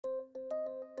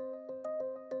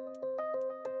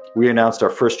We announced our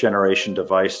first generation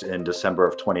device in December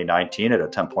of 2019 at a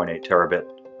 10.8 terabit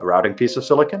routing piece of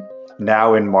silicon.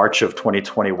 Now in March of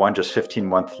 2021, just 15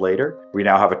 months later, we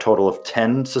now have a total of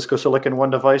 10 Cisco Silicon One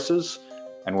devices,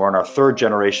 and we're on our third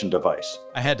generation device.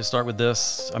 I had to start with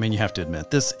this. I mean, you have to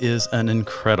admit, this is an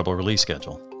incredible release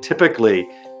schedule. Typically,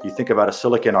 you think about a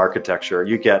silicon architecture,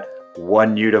 you get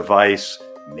one new device,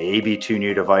 maybe two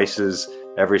new devices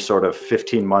every sort of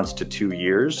 15 months to 2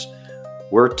 years.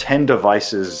 We're 10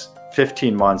 devices,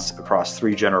 15 months across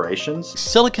 3 generations.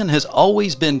 Silicon has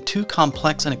always been too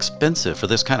complex and expensive for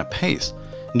this kind of pace.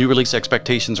 New release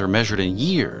expectations are measured in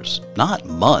years, not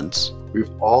months.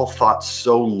 We've all thought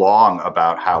so long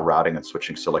about how routing and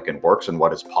switching silicon works and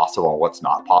what is possible and what's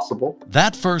not possible.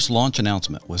 That first launch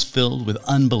announcement was filled with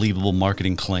unbelievable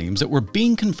marketing claims that were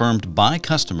being confirmed by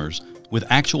customers with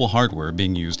actual hardware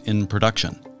being used in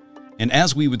production. And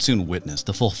as we would soon witness,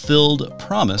 the fulfilled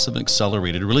promise of an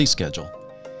accelerated release schedule.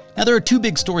 Now, there are 2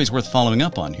 big stories worth following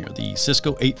up on here. The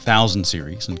Cisco 8000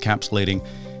 series, encapsulating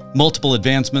multiple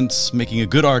advancements, making a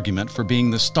good argument for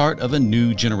being the start of a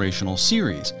new generational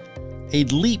series. A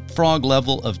leapfrog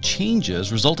level of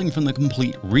changes resulting from the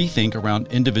complete rethink around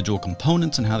individual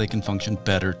components and how they can function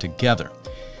better together.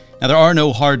 Now, there are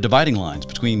no hard dividing lines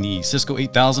between the Cisco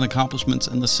 8000 accomplishments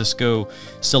and the Cisco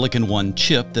Silicon One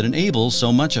chip that enables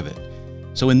so much of it.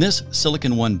 So in this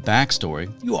Silicon One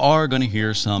backstory, you are going to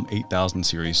hear some 8000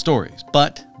 series stories,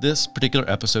 but this particular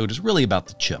episode is really about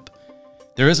the chip.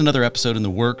 There is another episode in the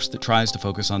works that tries to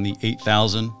focus on the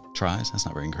 8000, that's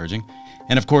not very encouraging.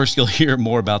 And of course, you'll hear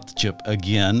more about the chip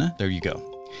again. There you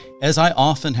go. As I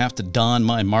often have to don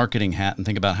my marketing hat and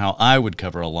think about how I would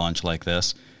cover a launch like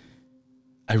this,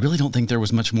 I really don't think there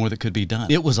was much more that could be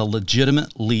done. It was a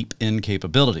legitimate leap in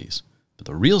capabilities, but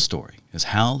the real story is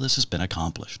how this has been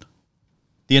accomplished.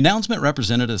 The announcement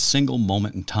represented a single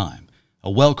moment in time,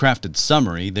 a well-crafted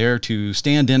summary there to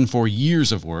stand in for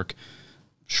years of work,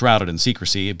 shrouded in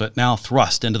secrecy, but now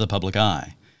thrust into the public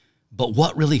eye. But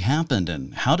what really happened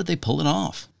and how did they pull it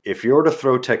off? If you were to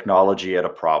throw technology at a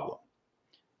problem,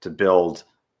 to build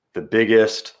the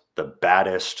biggest, the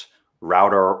baddest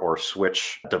router or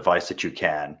switch device that you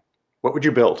can, what would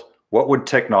you build? What would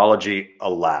technology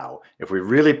allow? If we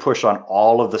really push on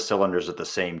all of the cylinders at the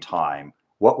same time,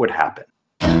 what would happen?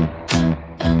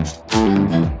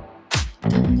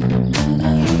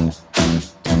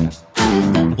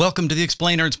 Welcome to the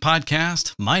Explain Nerds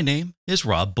podcast. My name is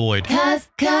Rob Boyd. Cause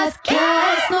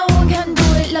no one can do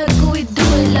it like we do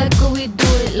it, like we do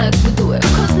it, like we do it.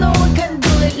 Cause no one can do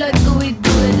it like we do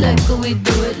it, like we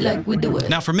do it, like we do it.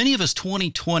 Now, for many of us,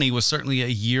 2020 was certainly a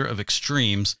year of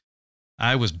extremes.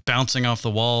 I was bouncing off the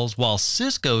walls, while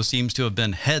Cisco seems to have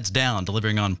been heads down,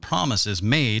 delivering on promises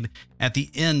made at the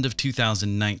end of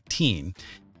 2019.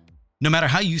 No matter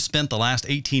how you spent the last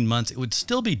 18 months, it would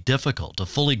still be difficult to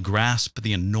fully grasp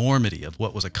the enormity of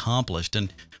what was accomplished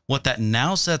and what that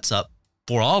now sets up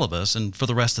for all of us and for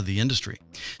the rest of the industry.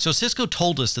 So Cisco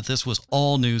told us that this was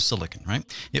all new silicon, right?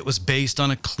 It was based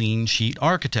on a clean sheet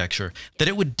architecture, that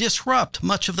it would disrupt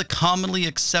much of the commonly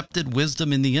accepted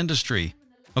wisdom in the industry.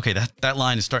 Okay, that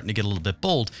line is starting to get a little bit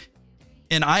bold.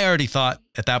 And I already thought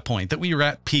at that point that we were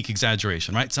at peak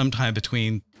exaggeration, right? Sometime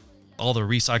between all the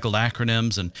recycled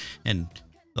acronyms and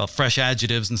the fresh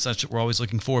adjectives and such that we're always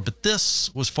looking for. But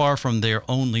this was far from their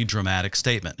only dramatic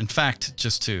statement. In fact,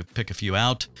 just to pick a few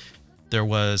out, there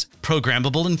was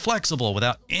programmable and flexible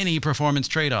without any performance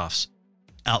trade-offs,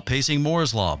 outpacing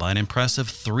Moore's Law by an impressive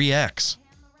 3x,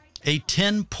 a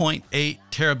 10.8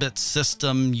 terabit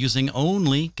system using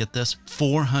only, get this,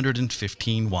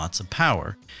 415 watts of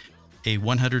power, a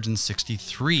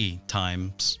 163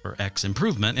 times or X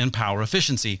improvement in power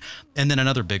efficiency. And then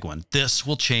another big one. This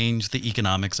will change the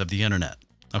economics of the internet.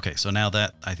 Okay, so now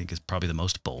that I think is probably the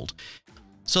most bold.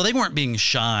 So they weren't being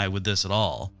shy with this at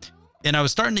all. And I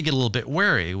was starting to get a little bit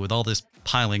wary with all this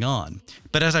piling on.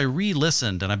 But as I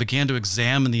re-listened and I began to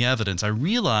examine the evidence, I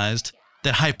realized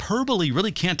that hyperbole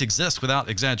really can't exist without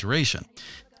exaggeration.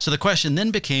 So the question then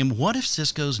became, what if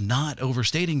Cisco's not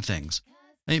overstating things?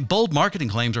 I mean, bold marketing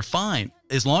claims are fine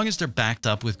as long as they're backed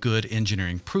up with good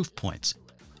engineering proof points.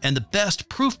 And the best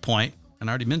proof point, and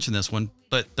I already mentioned this one,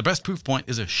 but the best proof point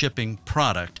is a shipping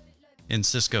product. And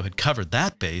Cisco had covered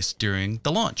that base during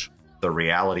the launch. The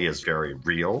reality is very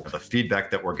real. The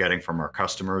feedback that we're getting from our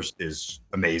customers is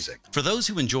amazing. For those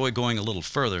who enjoy going a little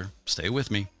further, stay with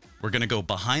me. We're going to go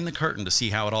behind the curtain to see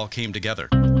how it all came together.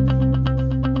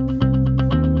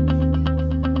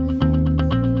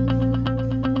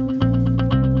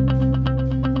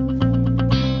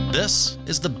 This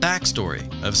is the backstory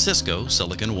of Cisco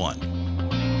Silicon One.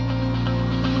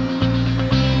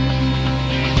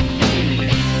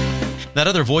 That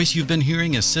other voice you've been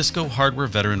hearing is Cisco hardware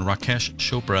veteran Rakesh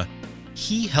Chopra.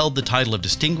 He held the title of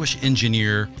Distinguished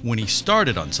Engineer when he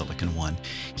started on Silicon One.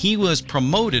 He was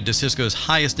promoted to Cisco's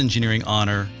highest engineering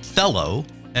honor, Fellow,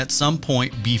 at some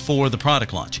point before the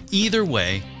product launch. Either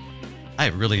way, I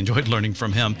really enjoyed learning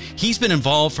from him. He's been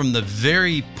involved from the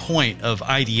very point of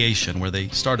ideation where they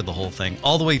started the whole thing,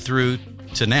 all the way through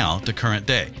to now, to current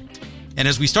day. And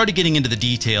as we started getting into the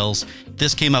details,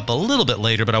 this came up a little bit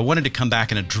later, but I wanted to come back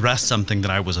and address something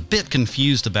that I was a bit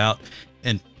confused about,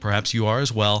 and perhaps you are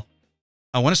as well.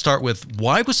 I want to start with,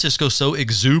 why was Cisco so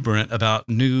exuberant about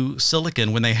new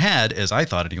silicon when they had, as I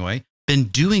thought anyway, been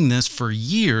doing this for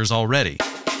years already?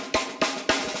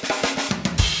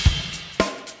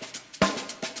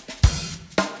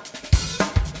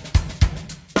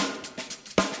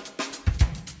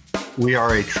 We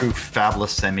are a true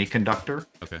fabless semiconductor,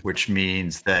 which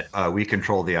means that we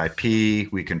control the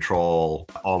IP, we control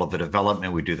all of the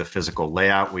development, we do the physical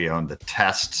layout, we own the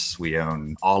tests, we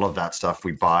own all of that stuff.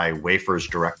 We buy wafers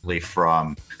directly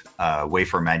from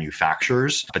wafer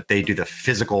manufacturers, but they do the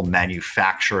physical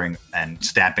manufacturing and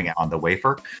stamping it on the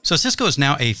wafer. So Cisco is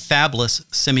now a fabless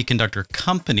semiconductor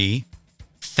company.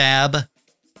 Fab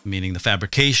meaning the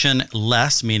fabrication,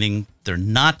 less meaning they're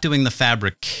not doing the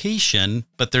fabrication,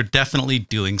 but they're definitely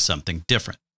doing something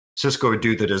different. Cisco would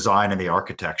do the design and the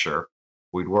architecture.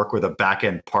 We'd work with a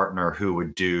back-end partner who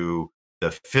would do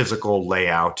the physical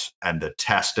layout and the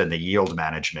test and the yield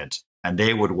management. And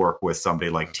they would work with somebody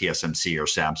like TSMC or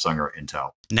Samsung or Intel.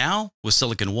 Now, with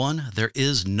Silicon One, there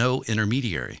is no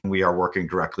intermediary. We are working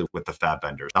directly with the fab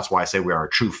vendors. That's why I say we are a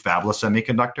true fabless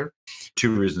semiconductor.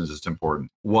 Two reasons it's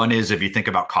important. One is if you think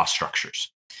about cost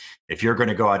structures. If you're going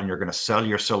to go out and you're going to sell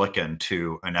your silicon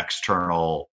to an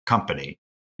external company,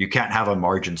 you can't have a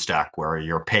margin stack where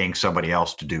you're paying somebody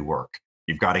else to do work.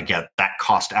 You've got to get that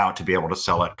cost out to be able to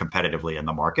sell it competitively in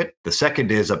the market. The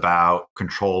second is about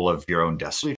control of your own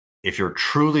destiny. If you're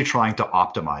truly trying to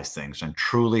optimize things and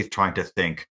truly trying to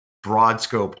think broad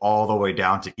scope all the way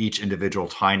down to each individual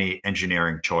tiny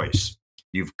engineering choice,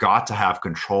 you've got to have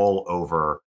control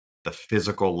over the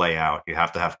physical layout. You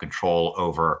have to have control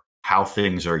over how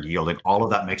things are yielding. All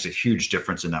of that makes a huge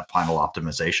difference in that final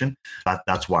optimization.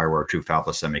 That's why we're a true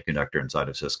fabless semiconductor inside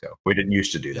of Cisco. We didn't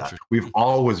used to do that. We've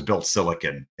always built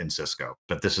silicon in Cisco,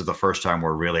 but this is the first time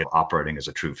we're really operating as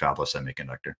a true fabless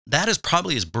semiconductor. That is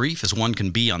probably as brief as one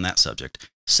can be on that subject.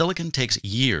 Silicon takes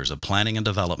years of planning and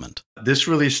development. This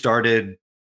really started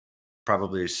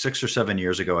probably 6 or 7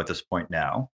 years ago at this point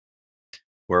now,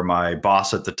 where my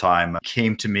boss at the time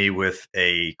came to me with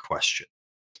a question.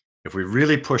 If we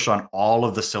really push on all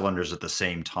of the cylinders at the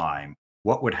same time,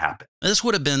 what would happen? This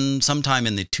would have been sometime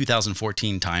in the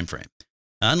 2014 timeframe.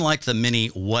 Unlike the many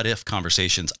what-if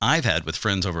conversations I've had with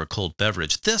friends over a cold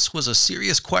beverage, this was a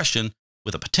serious question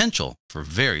with a potential for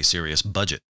very serious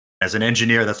budget. As an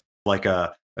engineer, that's like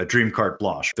a dream carte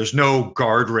blanche. There's no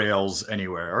guardrails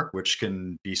anywhere, which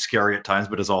can be scary at times,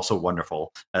 but is also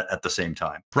wonderful at the same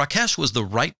time. Rakesh was the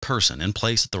right person in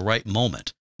place at the right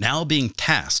moment, now being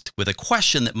tasked with a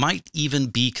question that might even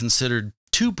be considered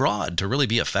too broad to really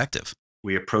be effective.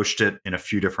 We approached it in a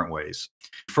few different ways.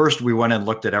 First, we went and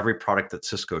looked at every product that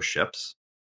Cisco ships,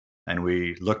 and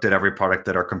we looked at every product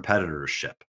that our competitors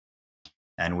ship.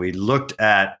 And we looked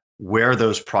at where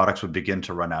those products would begin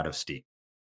to run out of steam,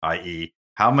 i.e.,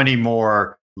 how many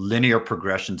more linear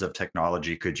progressions of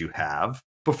technology could you have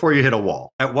before you hit a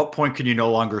wall? At what point can you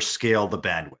no longer scale the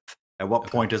bandwidth? At what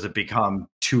point does it become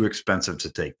too expensive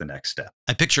to take the next step?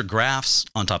 I picture graphs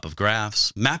on top of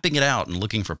graphs, mapping it out and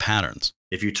looking for patterns.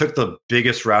 If you took the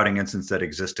biggest routing instance that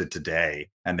existed today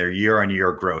and their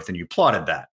year-on-year growth and you plotted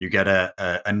that, you get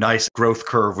a nice growth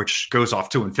curve which goes off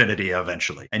to infinity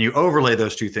eventually. And you overlay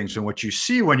those two things, and what you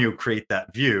see when you create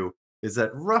that view is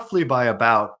that roughly by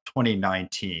about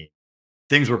 2019,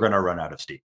 things were going to run out of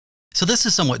steam. So this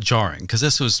is somewhat jarring because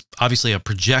this was obviously a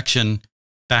projection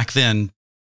back then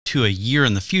to a year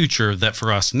in the future that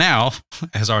for us now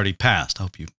has already passed. I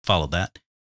hope you followed that.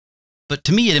 But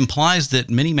to me, it implies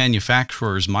that many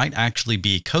manufacturers might actually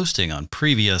be coasting on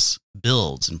previous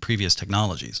builds and previous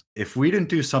technologies. If we didn't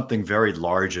do something very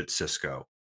large at Cisco,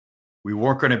 we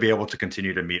weren't going to be able to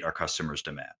continue to meet our customers'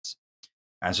 demands.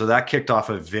 And so that kicked off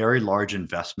a very large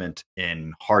investment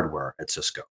in hardware at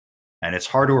Cisco. And it's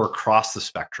hardware across the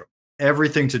spectrum.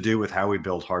 Everything to do with how we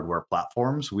build hardware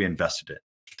platforms, we invested in,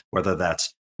 whether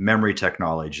that's memory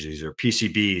technologies or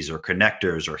PCBs or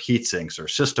connectors or heat sinks or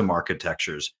system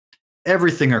architectures.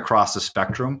 Everything across the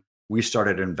spectrum, we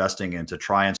started investing in to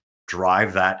try and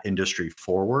drive that industry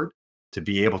forward, to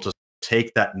be able to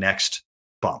take that next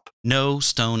bump. No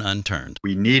stone unturned.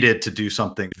 We needed to do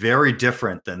something very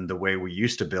different than the way we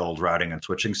used to build routing and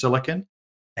switching silicon.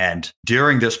 And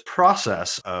during this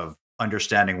process of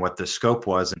understanding what the scope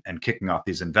was and kicking off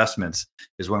these investments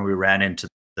is when we ran into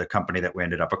the company that we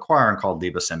ended up acquiring called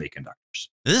Liba Semiconductors.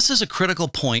 This is a critical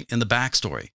point in the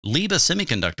backstory. Liba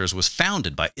Semiconductors was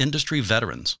founded by industry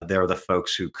veterans. They're the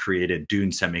folks who created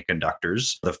Dune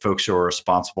Semiconductors, the folks who are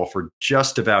responsible for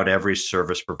just about every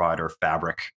service provider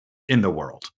fabric in the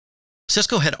world.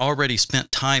 Cisco had already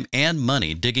spent time and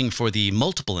money digging for the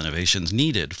multiple innovations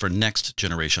needed for next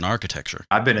generation architecture.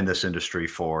 I've been in this industry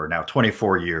for now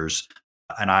 24 years,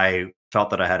 and I felt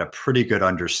that I had a pretty good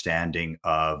understanding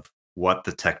of what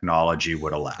the technology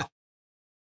would allow.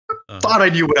 Thought I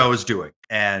knew what I was doing.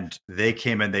 And they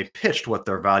came and they pitched what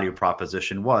their value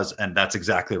proposition was. And that's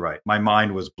exactly right. My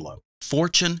mind was blown.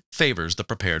 Fortune favors the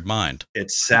prepared mind.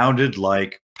 It sounded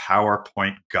like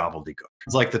PowerPoint gobbledygook.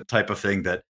 It's like the type of thing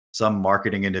that some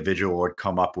marketing individual would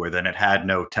come up with, and it had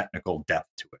no technical depth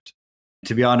to it.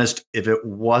 To be honest, if it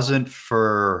wasn't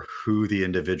for who the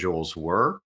individuals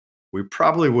were, we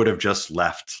probably would have just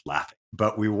left laughing.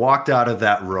 But we walked out of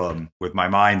that room with my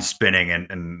mind spinning,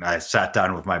 and I sat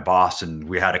down with my boss and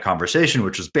we had a conversation,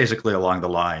 which was basically along the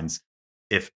lines,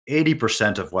 if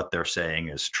 80% of what they're saying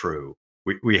is true,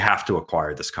 we have to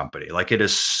acquire this company. Like, it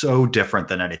is so different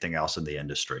than anything else in the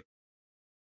industry.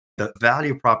 The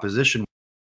value proposition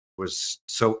was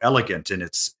so elegant in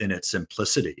its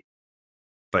simplicity,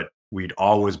 but we'd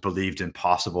always believed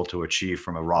impossible to achieve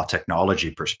from a raw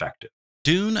technology perspective.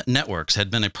 Dune Networks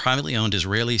had been a privately owned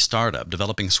Israeli startup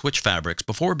developing switch fabrics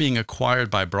before being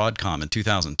acquired by Broadcom in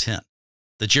 2010.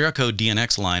 The Jericho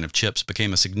DNX line of chips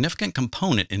became a significant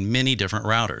component in many different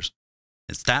routers.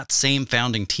 It's that same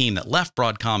founding team that left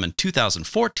Broadcom in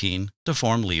 2014 to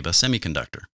form Liba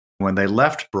Semiconductor. When they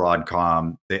left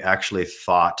Broadcom, they actually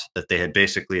thought that they had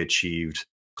basically achieved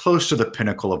close to the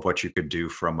pinnacle of what you could do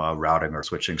from a routing or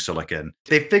switching silicon.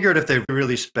 They figured if they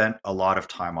really spent a lot of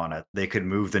time on it, they could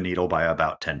move the needle by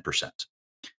about 10%.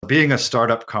 Being a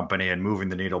startup company and moving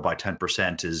the needle by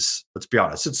 10% is, let's be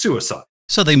honest, it's suicide.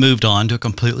 So they moved on to a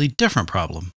completely different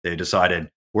problem. They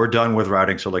decided, we're done with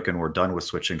routing silicon, we're done with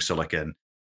switching silicon.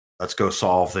 Let's go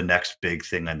solve the next big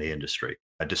thing in the industry,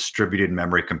 a distributed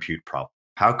memory compute problem.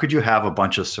 How could you have a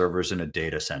bunch of servers in a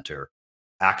data center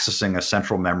accessing a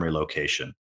central memory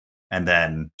location and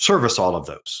then service all of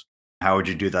those? How would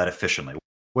you do that efficiently?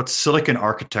 What silicon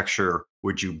architecture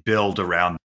would you build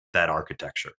around that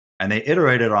architecture? And they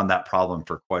iterated on that problem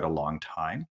for quite a long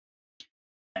time.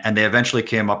 And they eventually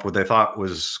came up with what they thought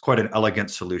was quite an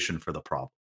elegant solution for the problem.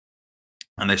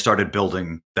 And they started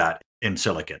building that in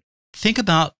silicon. Think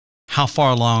about how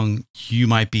far along you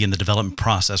might be in the development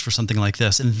process for something like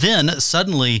this. And then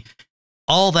suddenly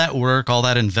all that work, all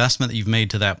that investment that you've made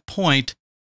to that point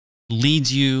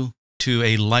leads you to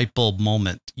a light bulb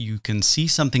moment. You can see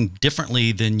something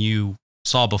differently than you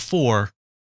saw before.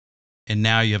 And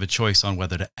now you have a choice on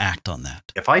whether to act on that.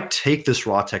 If I take this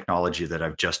raw technology that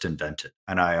I've just invented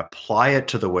and I apply it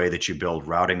to the way that you build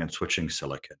routing and switching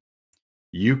silicon,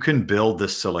 you can build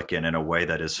this silicon in a way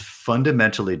that is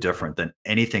fundamentally different than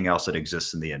anything else that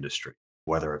exists in the industry,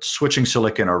 whether it's switching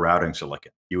silicon or routing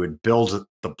silicon. You would build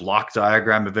the block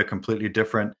diagram of it completely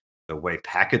different. The way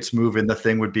packets move in the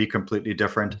thing would be completely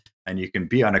different. And you can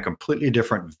be on a completely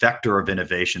different vector of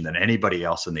innovation than anybody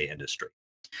else in the industry.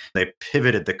 They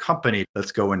pivoted the company.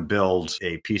 Let's go and build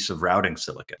a piece of routing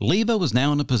silicon. Liba was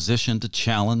now in a position to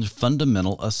challenge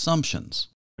fundamental assumptions.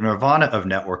 The nirvana of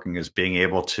networking is being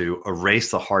able to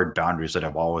erase the hard boundaries that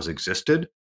have always existed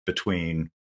between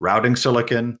routing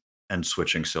silicon and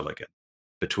switching silicon,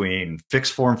 between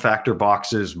fixed form factor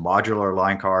boxes, modular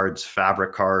line cards,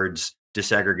 fabric cards,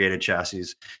 disaggregated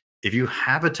chassis. If you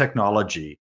have a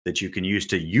technology that you can use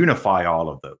to unify all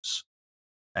of those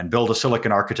and build a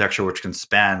silicon architecture which can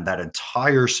span that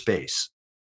entire space,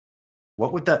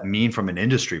 what would that mean from an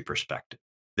industry perspective?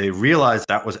 They realized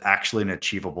that was actually an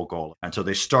achievable goal. And so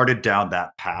they started down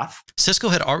that path. Cisco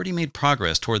had already made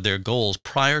progress toward their goals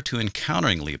prior to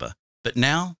encountering Liba, but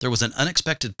now there was an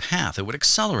unexpected path that would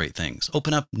accelerate things,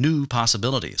 open up new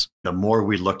possibilities. The more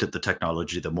we looked at the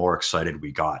technology, the more excited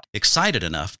we got. Excited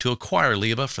enough to acquire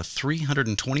Liba for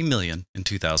 $320 million in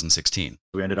 2016.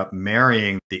 We ended up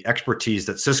marrying the expertise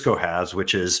that Cisco has,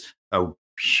 which is a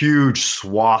huge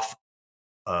swath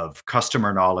of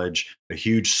customer knowledge, a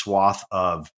huge swath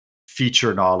of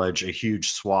feature knowledge, a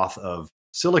huge swath of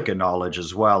silicon knowledge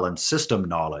as well, and system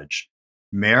knowledge.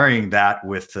 Marrying that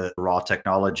with the raw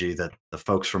technology that the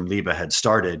folks from Liba had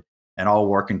started and all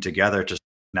working together to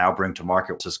now bring to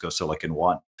market Cisco Silicon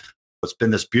One. It's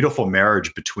been this beautiful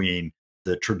marriage between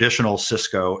the traditional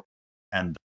Cisco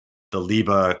and the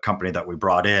Liba company that we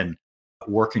brought in,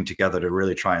 working together to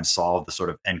really try and solve the sort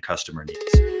of end customer needs.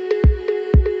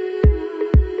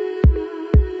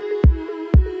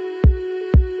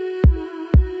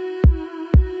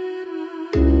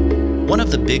 One of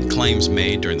the big claims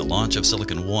made during the launch of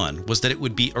Silicon One was that it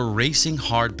would be erasing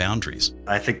hard boundaries.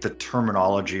 I think the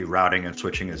terminology routing and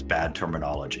switching is bad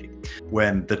terminology.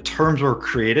 When the terms were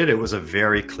created, it was a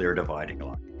very clear dividing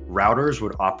line. Routers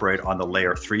would operate on the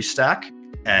layer 3 stack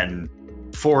and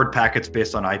forward packets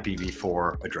based on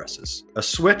IPv4 addresses. A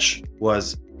switch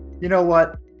was, you know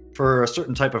what, for a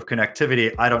certain type of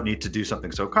connectivity, I don't need to do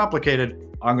something so complicated.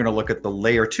 I'm going to look at the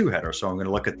layer 2 header. So I'm going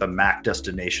to look at the MAC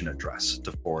destination address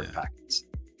to forward packets.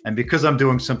 And because I'm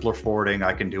doing simpler forwarding,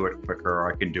 I can do it quicker,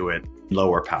 or I can do it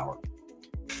lower power.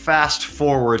 Fast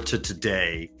forward to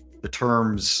today, the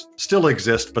terms still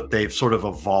exist, but they've sort of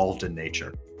evolved in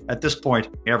nature. At this point,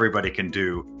 everybody can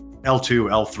do L2,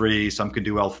 L3, some can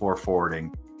do L4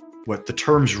 forwarding. What the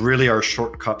terms really are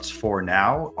shortcuts for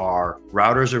now are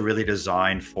routers are really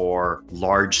designed for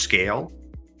large scale,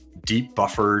 deep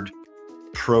buffered,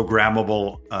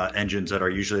 programmable engines that are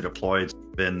usually deployed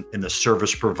in the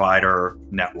service provider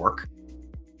network,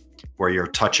 where you're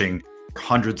touching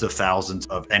hundreds of thousands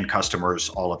of end customers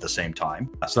all at the same time.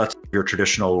 So that's your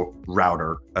traditional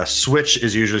router. A switch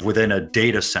is usually within a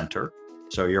data center.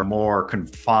 So you're more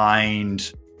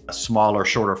confined, smaller,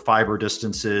 shorter fiber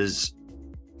distances.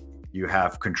 You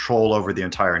have control over the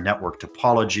entire network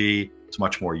topology. It's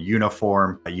much more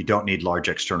uniform. You don't need large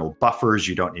external buffers.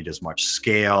 You don't need as much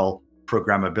scale.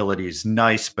 Programmability is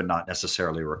nice, but not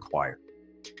necessarily required.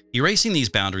 Erasing these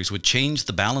boundaries would change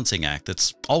the balancing act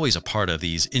that's always a part of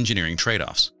these engineering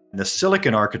trade-offs. The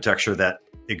silicon architecture that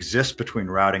exists between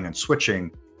routing and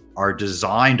switching are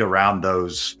designed around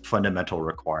those fundamental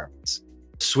requirements.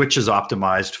 Switch is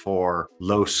optimized for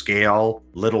low scale,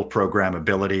 little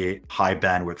programmability, high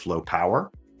bandwidth, low power.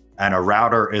 And a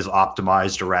router is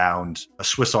optimized around a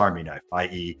Swiss Army knife,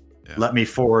 i.e., let me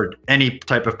forward any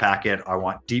type of packet. I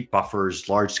want deep buffers,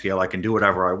 large scale. I can do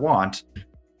whatever I want,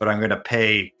 but I'm going to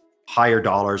pay higher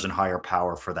dollars and higher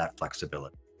power for that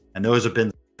flexibility. And those have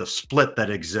been the split that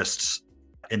exists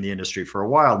in the industry for a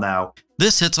while now.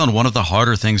 This hits on one of the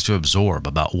harder things to absorb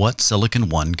about what Silicon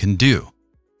One can do.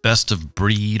 Best of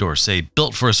breed, or say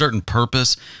built for a certain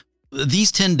purpose,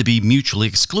 these tend to be mutually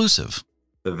exclusive.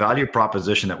 The value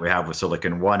proposition that we have with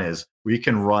Silicon One is we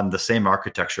can run the same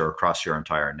architecture across your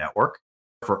entire network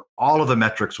for all of the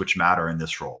metrics which matter in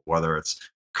this role, whether it's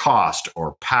cost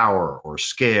or power or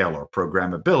scale or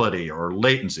programmability or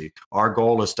latency. Our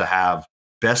goal is to have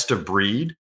best of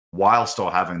breed while still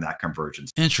having that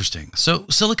convergence. Interesting. So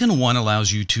Silicon One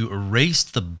allows you to erase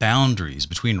the boundaries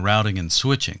between routing and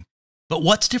switching. But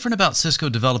what's different about Cisco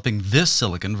developing this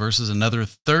silicon versus another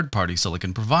third-party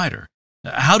silicon provider?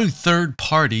 How do third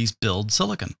parties build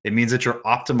silicon? It means that you're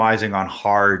optimizing on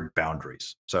hard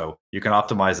boundaries. So you can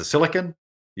optimize the silicon,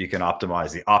 you can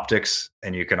optimize the optics,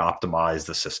 and you can optimize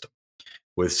the system.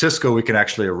 With Cisco, we can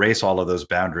actually erase all of those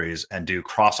boundaries and do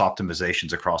cross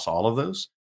optimizations across all of those.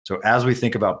 So as we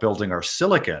think about building our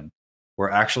silicon,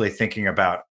 we're actually thinking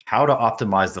about how to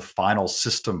optimize the final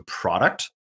system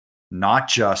product, not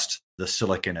just the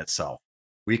silicon itself.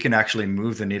 We can actually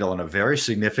move the needle in a very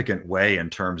significant way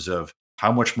in terms of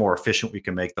how much more efficient we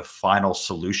can make the final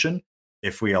solution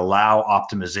if we allow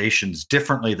optimizations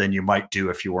differently than you might do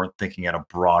if you weren't thinking at a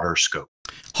broader scope.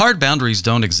 Hard boundaries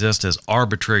don't exist as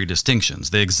arbitrary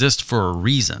distinctions. They exist for a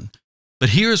reason. But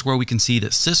here's where we can see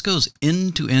that Cisco's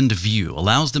end-to-end view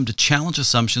allows them to challenge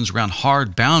assumptions around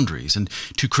hard boundaries and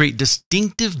to create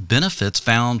distinctive benefits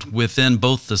found within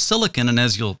both the silicon and,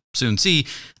 as you'll soon see,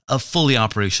 a fully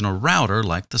operational router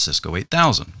like the Cisco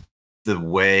 8000. The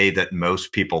way that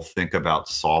most people think about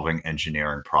solving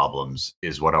engineering problems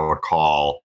is what I would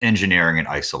call engineering in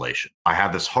isolation. I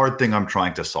have this hard thing I'm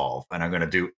trying to solve, and I'm going to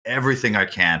do everything I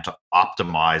can to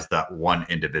optimize that one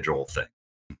individual thing.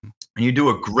 And you do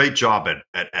a great job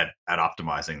at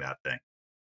optimizing that thing.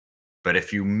 But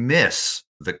if you miss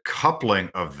the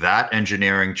coupling of that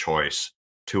engineering choice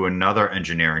to another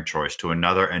engineering choice, to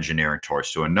another engineering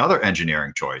choice, to another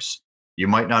engineering choice, you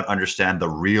might not understand the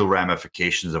real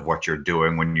ramifications of what you're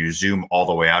doing when you zoom all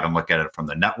the way out and look at it from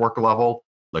the network level,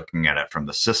 looking at it from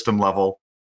the system level,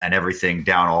 and everything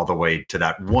down all the way to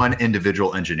that one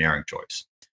individual engineering choice.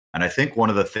 And I think one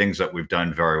of the things that we've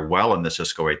done very well in the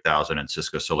Cisco 8000 and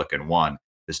Cisco Silicon One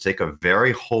is take a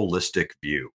very holistic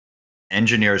view.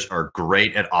 Engineers are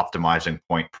great at optimizing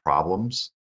point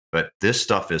problems, but this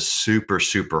stuff is super,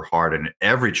 super hard, and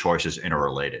every choice is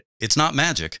interrelated. It's not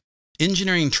magic.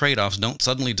 Engineering trade-offs don't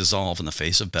suddenly dissolve in the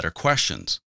face of better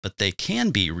questions. but they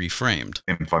can be reframed.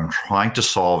 If I'm trying to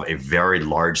solve a very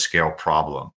large scale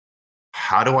problem,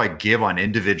 how do I give on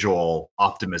individual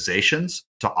optimizations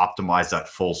to optimize that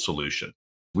full solution?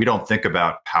 We don't think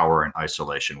about power in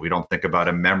isolation. We don't think about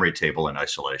a memory table in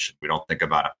isolation. We don't think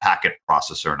about a packet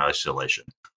processor in isolation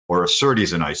or a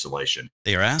SerDes in isolation.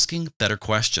 They are asking better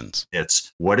questions.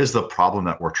 It's what is the problem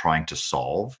that we're trying to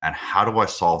solve and how do I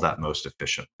solve that most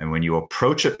efficient? And when you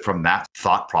approach it from that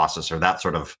thought process or that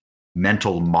sort of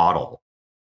mental model,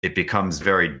 it becomes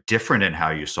very different in how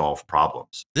you solve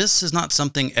problems. This is not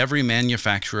something every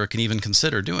manufacturer can even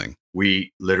consider doing.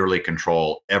 We literally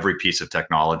control every piece of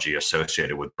technology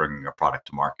associated with bringing a product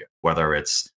to market, whether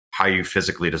it's how you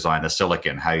physically design the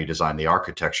silicon, how you design the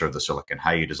architecture of the silicon,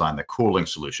 how you design the cooling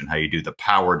solution, how you do the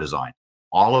power design.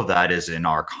 All of that is in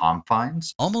our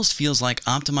confines. Almost feels like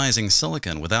optimizing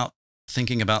silicon without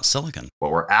thinking about silicon.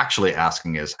 What we're actually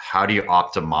asking is, how do you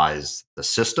optimize the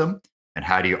system and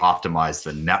how do you optimize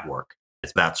the network?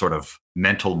 It's that sort of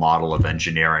mental model of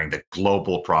engineering, the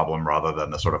global problem rather than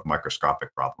the sort of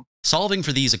microscopic problem. Solving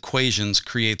for these equations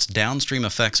creates downstream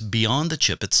effects beyond the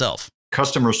chip itself.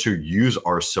 Customers who use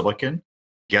our silicon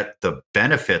get the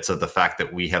benefits of the fact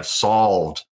that we have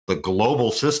solved the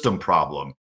global system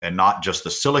problem and not just the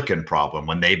silicon problem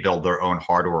when they build their own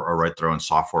hardware or write their own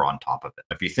software on top of it.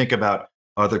 If you think about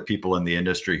other people in the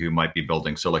industry who might be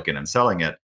building silicon and selling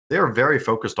it, they are very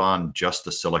focused on just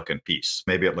the silicon piece.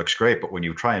 Maybe it looks great, but when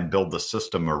you try and build the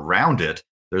system around it,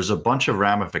 there's a bunch of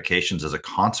ramifications as a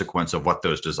consequence of what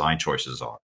those design choices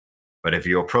are. But if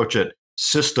you approach it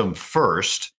system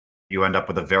first, you end up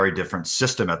with a very different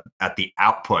system at the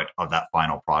output of that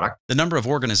final product. The number of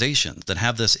organizations that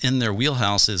have this in their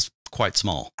wheelhouse is quite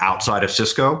small. Outside of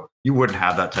Cisco, you wouldn't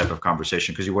have that type of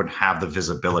conversation because you wouldn't have the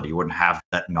visibility, you wouldn't have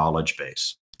that knowledge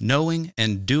base. Knowing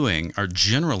and doing are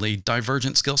generally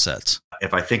divergent skill sets.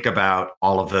 If I think about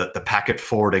all of the packet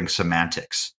forwarding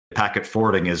semantics, packet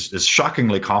forwarding is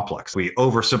shockingly complex. We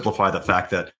oversimplify the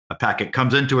fact that a packet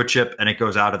comes into a chip and it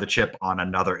goes out of the chip on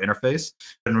another interface.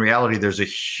 In reality, there's a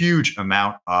huge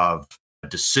amount of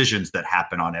decisions that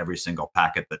happen on every single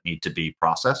packet that need to be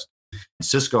processed.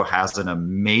 Cisco has an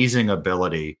amazing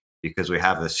ability because we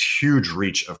have this huge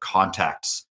reach of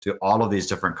contacts to all of these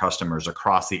different customers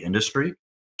across the industry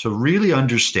to really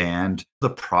understand the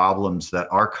problems that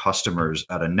our customers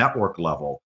at a network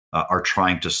level are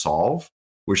trying to solve,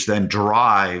 which then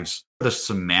drives the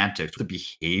semantics, the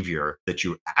behavior that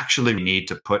you actually need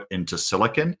to put into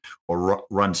silicon or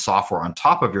run software on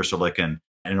top of your silicon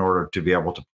in order to be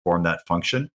able to perform that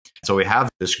function. So we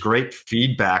have this great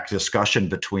feedback discussion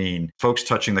between folks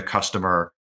touching the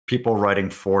customer, people writing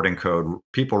forwarding code,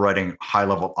 people writing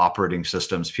high-level operating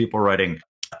systems, people writing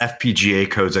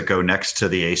FPGA codes that go next to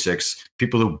the ASICs,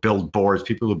 people who build boards,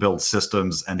 people who build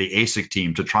systems, and the ASIC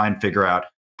team to try and figure out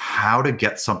how to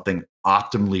get something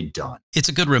optimally done. It's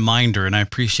a good reminder, and I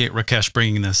appreciate Rakesh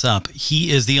bringing this up.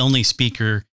 He is the only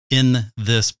speaker in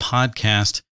this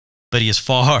podcast, but he is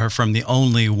far from the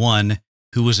only one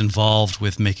who was involved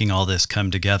with making all this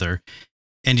come together.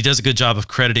 And he does a good job of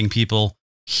crediting people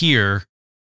here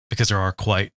because there are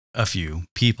quite a few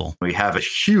people. We have a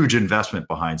huge investment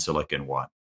behind Silicon One.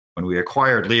 When we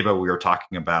acquired Liba, we were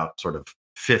talking about sort of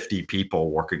 50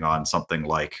 people working on something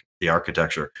like the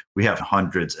architecture. We have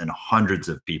hundreds and hundreds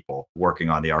of people working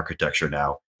on the architecture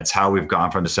now. It's how we've gone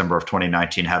from December of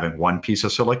 2019 having one piece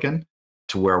of silicon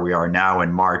to where we are now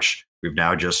in March. We've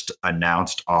now just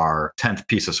announced our 10th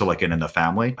piece of silicon in the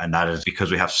family. And that is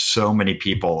because we have so many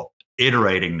people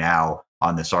iterating now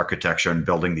on this architecture and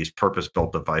building these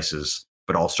purpose-built devices,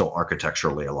 but also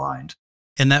architecturally aligned.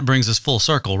 And that brings us full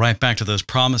circle right back to those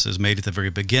promises made at the very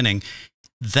beginning.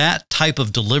 That type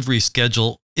of delivery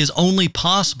schedule is only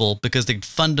possible because they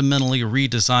fundamentally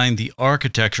redesigned the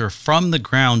architecture from the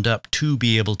ground up to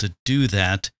be able to do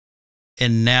that.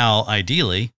 And now,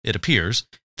 ideally, it appears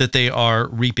that they are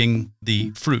reaping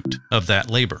the fruit of that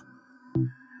labor.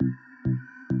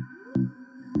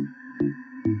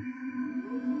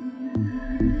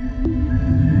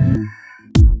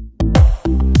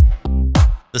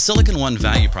 The Silicon One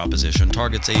value proposition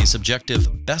targets a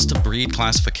subjective best-of-breed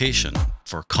classification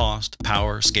for cost,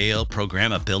 power, scale,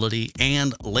 programmability,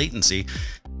 and latency.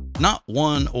 Not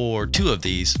one or two of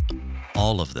these,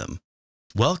 all of them.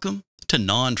 Welcome to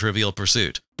Non-Trivial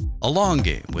Pursuit, a long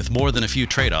game with more than a few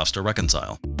trade-offs to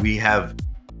reconcile. We have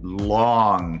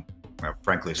long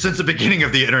frankly, since the beginning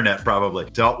of the internet, probably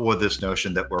dealt with this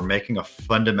notion that we're making a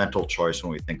fundamental choice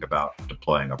when we think about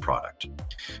deploying a product.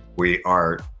 We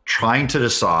are trying to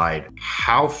decide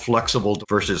how flexible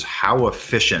versus how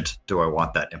efficient do I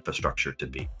want that infrastructure to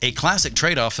be. A classic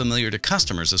trade-off familiar to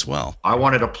customers as well. I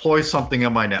want to deploy something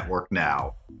in my network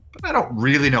now, but I don't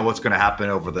really know what's going to happen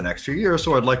over the next few years,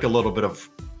 so I'd like a little bit of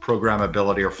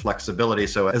programmability or flexibility.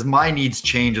 So as my needs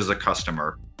change as a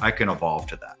customer, I can evolve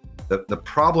to that. The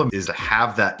problem is to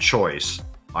have that choice.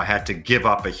 I had to give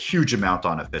up a huge amount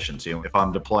on efficiency. If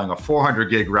I'm deploying a 400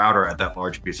 gig router at that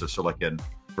large piece of silicon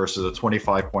versus a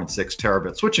 25.6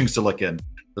 terabit switching silicon,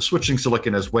 the switching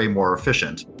silicon is way more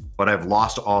efficient, but I've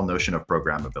lost all notion of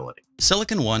programmability.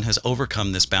 Silicon One has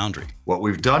overcome this boundary. What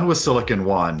we've done with Silicon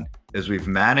One is we've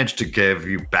managed to give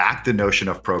you back the notion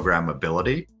of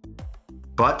programmability,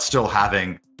 but still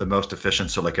having the most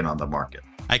efficient silicon on the market.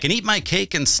 I can eat my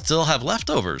cake and still have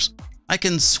leftovers. I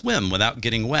can swim without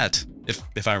getting wet.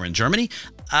 If I were in Germany,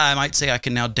 I might say I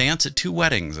can now dance at 2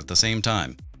 weddings at the same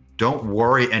time. Don't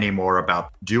worry anymore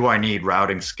about, do I need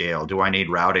routing scale? Do I need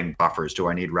routing buffers? Do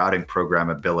I need routing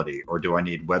programmability? Or do I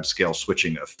need web scale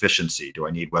switching efficiency? Do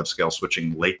I need web scale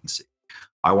switching latency?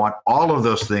 I want all of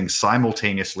those things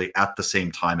simultaneously at the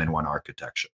same time in one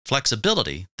architecture.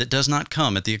 Flexibility that does not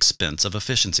come at the expense of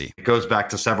efficiency. It goes back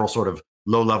to several sort of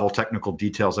low-level technical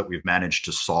details that we've managed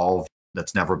to solve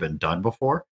that's never been done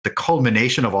before. The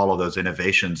culmination of all of those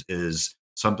innovations is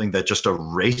something that just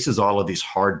erases all of these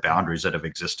hard boundaries that have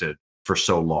existed for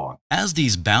so long. As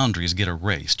these boundaries get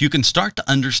erased, you can start to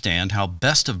understand how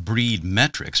best-of-breed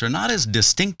metrics are not as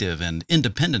distinctive and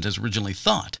independent as originally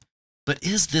thought. But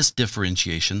is this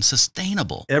differentiation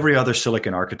sustainable? Every other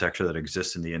silicon architecture that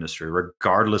exists in the industry,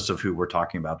 regardless of who we're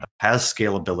talking about, has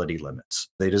scalability limits.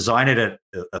 They design it at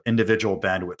an individual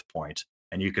bandwidth point,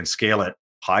 and you can scale it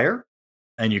higher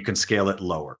and you can scale it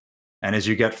lower. And as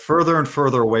you get further and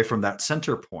further away from that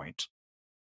center point,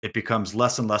 it becomes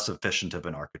less and less efficient of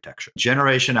an architecture.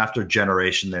 Generation after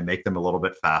generation, they make them a little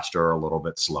bit faster or a little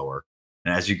bit slower.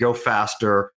 And as you go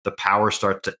faster, the power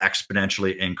starts to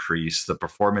exponentially increase, the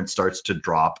performance starts to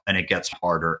drop, and it gets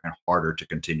harder and harder to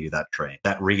continue that train.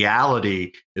 That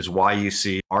reality is why you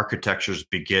see architectures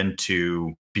begin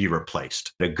to be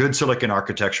replaced. A good silicon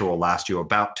architecture will last you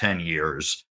about 10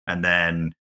 years, and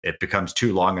then it becomes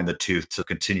too long in the tooth to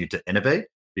continue to innovate.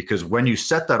 Because when you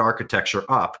set that architecture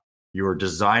up, you are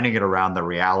designing it around the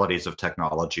realities of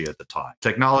technology at the time.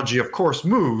 Technology, of course,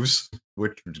 moves,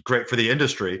 which is great for the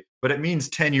industry, but it means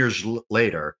 10 years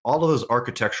later, all of those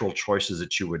architectural choices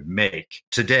that you would make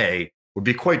today would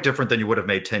be quite different than you would have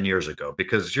made 10 years ago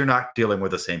because you're not dealing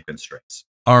with the same constraints.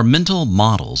 Our mental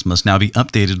models must now be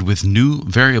updated with new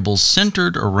variables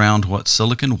centered around what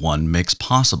Silicon One makes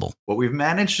possible. What we've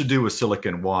managed to do with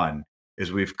Silicon One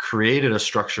is we've created a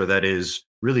structure that is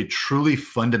really truly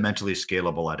fundamentally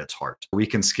scalable at its heart. We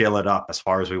can scale it up as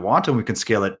far as we want, and we can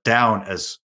scale it down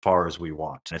as far as we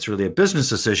want. And it's really a business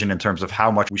decision in terms of how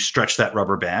much we stretch that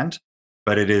rubber band,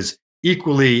 but it is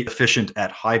equally efficient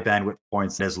at high bandwidth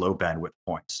points as low bandwidth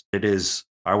points. It is,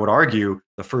 I would argue,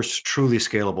 the first truly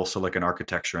scalable silicon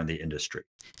architecture in the industry.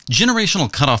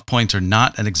 Generational cutoff points are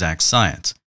not an exact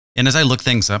science. And as I look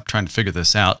things up trying to figure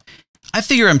this out, I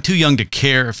figure I'm too young to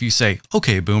care if you say,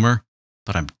 okay, boomer,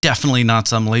 but I'm definitely not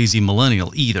some lazy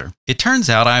millennial either. It turns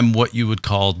out I'm what you would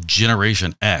call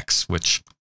Generation X, which,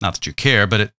 not that you care,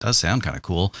 but it does sound kind of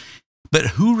cool. But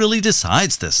who really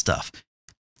decides this stuff?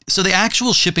 So the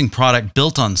actual shipping product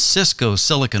built on Cisco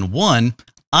Silicon One,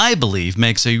 I believe,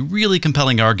 makes a really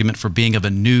compelling argument for being of a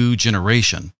new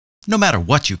generation, no matter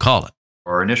what you call it.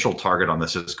 Our initial target on the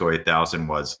Cisco 8000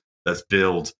 was, let's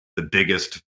build the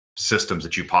biggest systems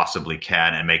that you possibly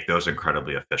can and make those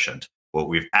incredibly efficient. What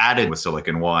we've added with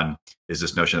Silicon One is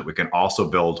this notion that we can also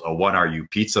build a 1RU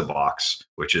pizza box,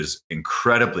 which is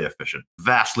incredibly efficient,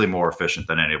 vastly more efficient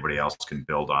than anybody else can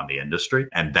build on the industry.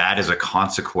 And that is a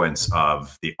consequence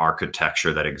of the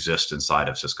architecture that exists inside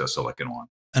of Cisco Silicon One.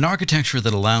 An architecture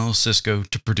that allows Cisco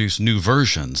to produce new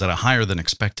versions at a higher than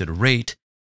expected rate,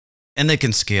 and they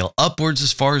can scale upwards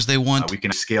as far as they want. We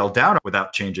can scale down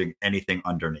without changing anything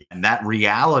underneath. And that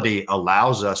reality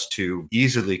allows us to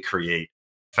easily create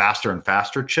faster and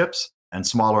faster chips and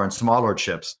smaller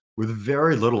chips with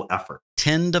very little effort.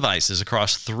 10 devices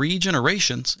across 3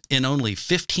 generations in only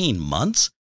 15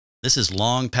 months? This is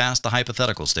long past the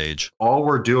hypothetical stage. All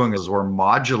we're doing is we're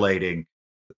modulating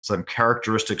some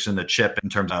characteristics in the chip in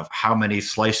terms of how many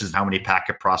slices, how many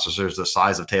packet processors, the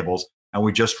size of tables, and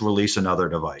we just release another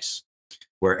device.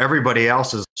 Where everybody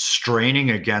else is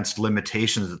straining against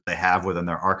limitations that they have within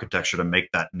their architecture to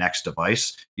make that next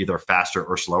device either faster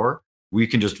or slower, we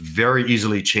can just very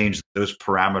easily change those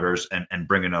parameters and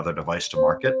bring another device to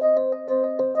market.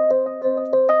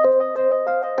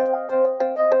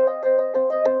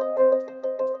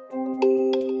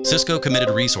 Cisco committed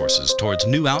resources towards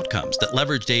new outcomes that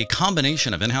leveraged a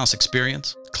combination of in-house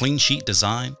experience, clean sheet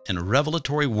design, and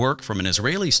revelatory work from an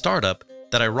Israeli startup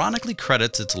that ironically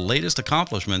credits its latest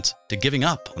accomplishments to giving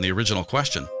up on the original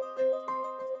question.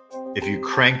 If you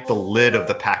crank the lid of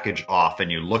the package off and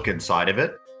you look inside of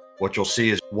it, what you'll see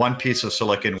is one piece of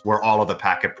silicon where all of the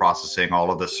packet processing,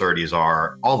 all of the SerDes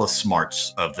are, all the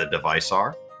smarts of the device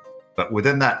are. But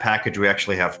within that package, we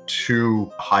actually have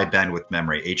two high bandwidth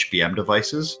memory HBM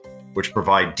devices, which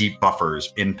provide deep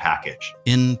buffers in package.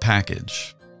 In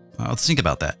package. Let's think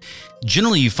about that.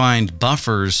 Generally, you find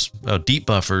buffers, deep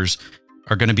buffers,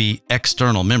 are going to be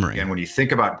external memory. And when you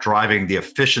think about driving the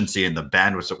efficiency and the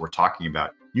bandwidth that we're talking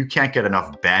about, you can't get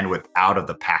enough bandwidth out of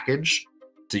the package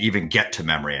to even get to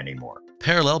memory anymore.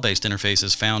 Parallel-based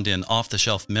interfaces found in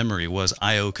off-the-shelf memory was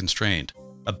I/O constrained,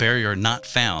 a barrier not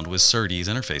found with SerDes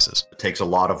interfaces. It takes a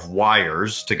lot of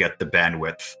wires to get the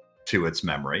bandwidth to its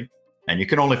memory. And you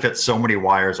can only fit so many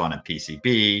wires on a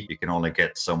PCB. You can only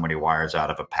get so many wires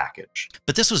out of a package.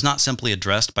 But this was not simply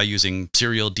addressed by using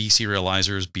serial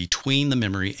deserializers between the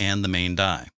memory and the main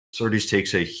die. SerDes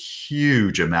takes a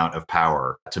huge amount of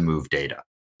power to move data.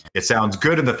 It sounds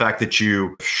good in the fact that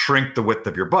you shrink the width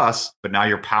of your bus, but now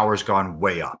your power's gone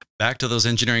way up. Back to those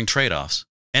engineering trade-offs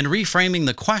and reframing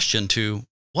the question to,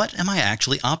 what am I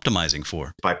actually optimizing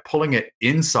for? By pulling it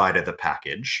inside of the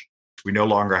package, we no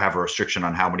longer have a restriction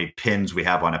on how many pins we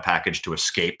have on a package to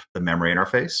escape the memory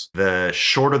interface. The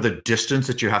shorter the distance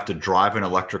that you have to drive an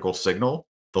electrical signal,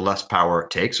 the less power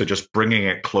it takes. So just bringing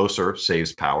it closer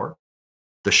saves power.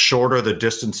 The shorter the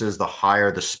distances, the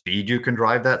higher the speed you can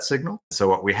drive that signal. So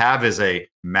what we have is a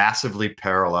massively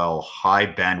parallel high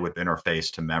bandwidth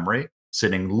interface to memory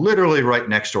sitting literally right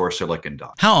next to our silicon die.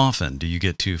 How often do you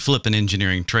get to flip an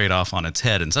engineering trade-off on its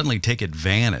head and suddenly take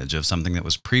advantage of something that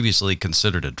was previously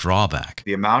considered a drawback?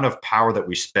 The amount of power that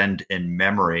we spend in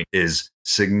memory is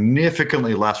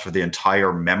significantly less for the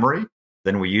entire memory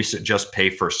than we used to just pay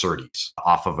for SerDes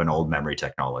off of an old memory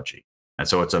technology. And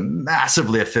so it's a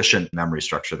massively efficient memory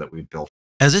structure that we've built.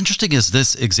 As interesting as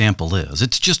this example is,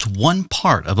 it's just one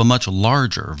part of a much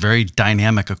larger, very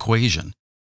dynamic equation.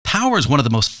 Power is one of the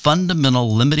most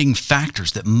fundamental limiting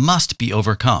factors that must be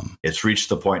overcome. It's reached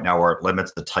the point now where it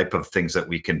limits the type of things that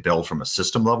we can build from a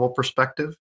system level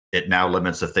perspective. It now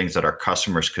limits the things that our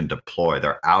customers can deploy.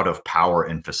 They're out of power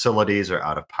in facilities, they're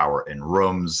out of power in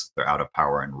rooms, they're out of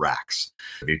power in racks.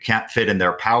 If you can't fit in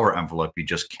their power envelope, you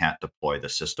just can't deploy the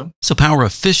system. So power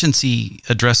efficiency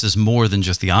addresses more than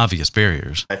just the obvious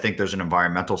barriers. I think there's an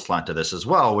environmental slant to this as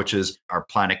well, which is our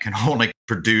planet can only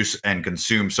produce and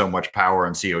consume so much power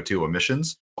and CO2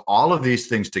 emissions. All of these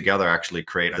things together actually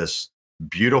create this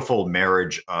beautiful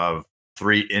marriage of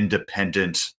three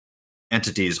independent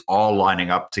entities all lining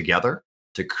up together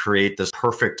to create this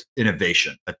perfect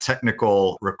innovation, a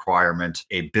technical requirement,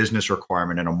 a business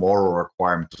requirement, and a moral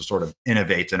requirement to sort of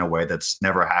innovate in a way that's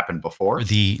never happened before.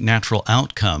 The natural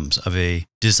outcomes of a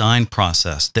design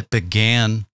process that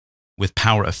began with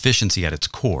power efficiency at its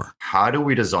core. How do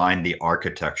we design the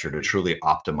architecture to truly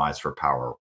optimize for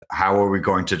power? How are we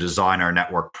going to design our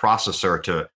network processor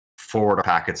to forward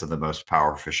packets in the most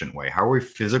power efficient way? How are we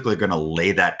physically going to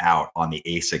lay that out on the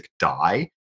ASIC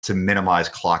die to minimize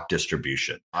clock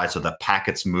distribution, so that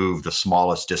packets move the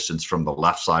smallest distance from the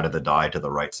left side of the die to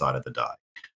the right side of the die?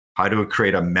 How do we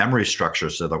create a memory structure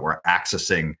so that we're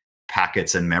accessing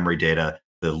packets and memory data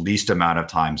the least amount of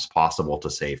times possible to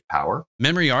save power?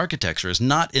 Memory architecture is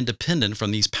not independent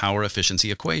from these power efficiency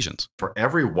equations. For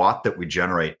every watt that we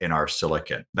generate in our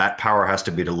silicon, that power has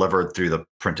to be delivered through the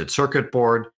printed circuit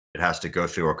board. It has to go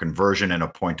through a conversion in a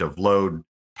point of load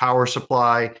power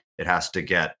supply. It has to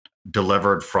get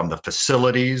delivered from the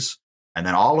facilities. And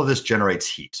then all of this generates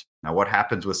heat. Now, what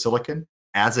happens with silicon?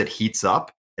 As it heats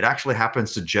up, it actually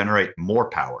happens to generate more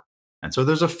power. And so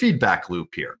there's a feedback loop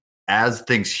here. As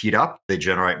things heat up, they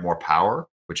generate more power,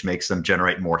 which makes them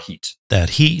generate more heat.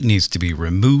 That heat needs to be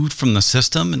removed from the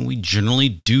system, and we generally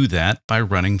do that by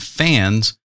running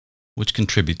fans, which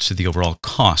contributes to the overall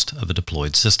cost of a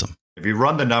deployed system. If you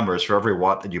run the numbers for every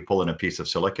watt that you pull in a piece of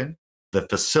silicon, the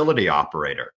facility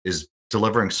operator is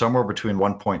delivering somewhere between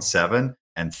 1.7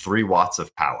 and 3 watts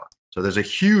of power. So there's a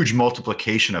huge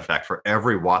multiplication effect for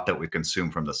every watt that we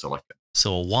consume from the silicon.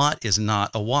 So a watt is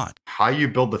not a watt. How you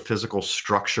build the physical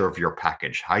structure of your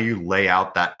package, how you lay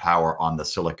out that power on the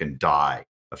silicon die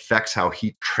affects how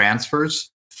heat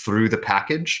transfers through the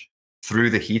package, through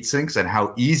the heat sinks, and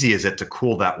how easy is it to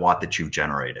cool that watt that you've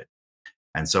generated.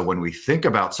 And so when we think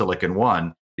about Silicon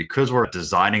One, because we're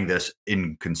designing this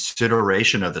in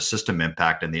consideration of the system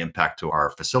impact and the impact to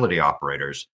our facility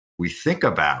operators, we think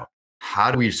about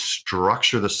how do we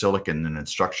structure the silicon and then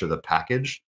structure the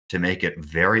package to make it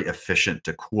very efficient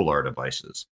to cool our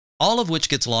devices. All of which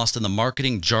gets lost in the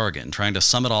marketing jargon, trying to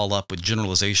sum it all up with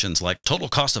generalizations like total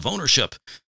cost of ownership,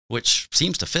 which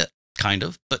seems to fit, kind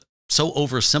of, but so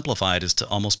oversimplified as to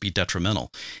almost be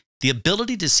detrimental. The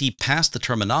ability to see past the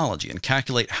terminology and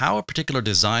calculate how a particular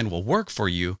design will work for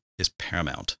you is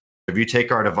paramount. If you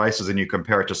take our devices and you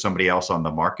compare it to somebody else on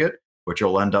the market, what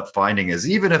you'll end up finding is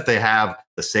even if they have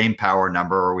the same power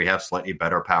number or we have slightly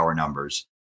better power numbers,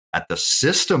 at the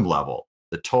system level,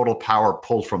 the total power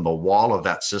pulled from the wall of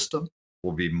that system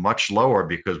will be much lower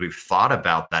because we've thought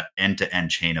about that end-to-end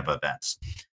chain of events.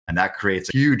 And that creates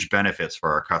huge benefits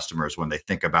for our customers when they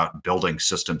think about building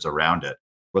systems around it,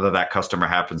 whether that customer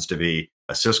happens to be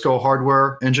a Cisco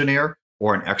hardware engineer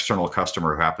or an external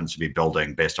customer who happens to be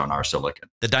building based on our silicon.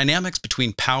 The dynamics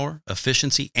between power,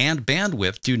 efficiency, and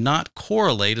bandwidth do not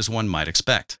correlate as one might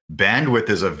expect. Bandwidth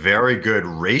is a very good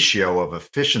ratio of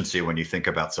efficiency when you think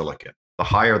about silicon. The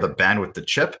higher the bandwidth the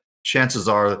chip, chances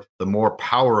are the more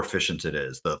power efficient it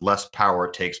is, the less power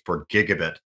it takes per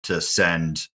gigabit to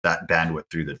send that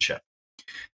bandwidth through the chip.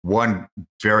 One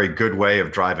very good way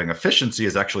of driving efficiency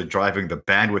is actually driving the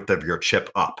bandwidth of your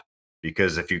chip up.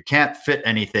 Because if you can't fit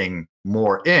anything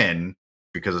more in,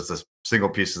 because it's a single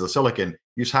piece of the silicon,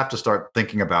 you just have to start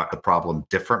thinking about the problem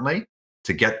differently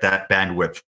to get that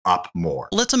bandwidth up more.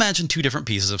 Let's imagine two different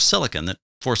pieces of silicon that,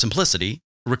 for simplicity,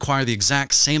 require the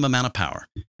exact same amount of power.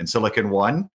 In Silicon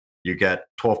One, you get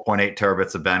 12.8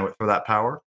 terabits of bandwidth for that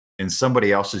power. In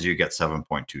somebody else's, you get 7.2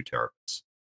 terabits.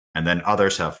 And then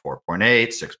others have 4.8,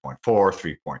 6.4,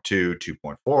 3.2,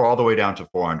 2.4, all the way down to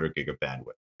 400 gig of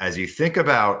bandwidth. As you think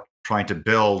about trying to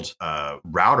build a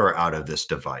router out of this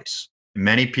device,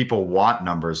 many people want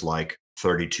numbers like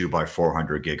 32 by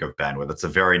 400 gig of bandwidth. It's a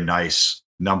very nice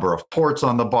number of ports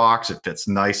on the box. It fits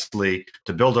nicely.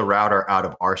 To build a router out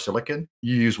of our silicon,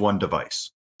 you use one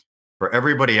device. For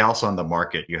everybody else on the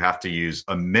market, you have to use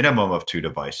a minimum of 2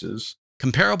 devices.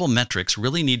 Comparable metrics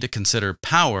really need to consider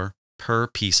power per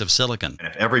piece of silicon. And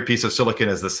if every piece of silicon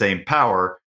is the same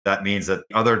power, that means that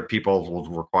other people will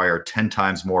require 10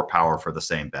 times more power for the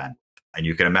same bandwidth. And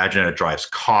you can imagine it drives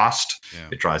cost,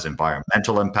 it drives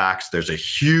environmental impacts. There's a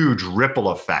huge ripple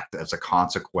effect as a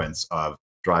consequence of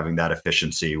driving that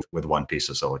efficiency with one piece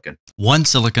of silicon. One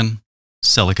silicon,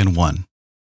 Silicon One.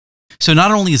 So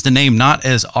not only is the name not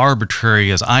as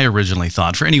arbitrary as I originally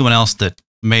thought, for anyone else that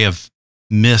may have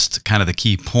missed kind of the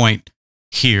key point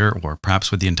here, or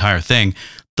perhaps with the entire thing,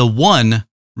 the one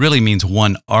really means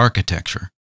one architecture.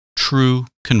 True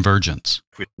convergence.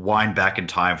 If we wind back in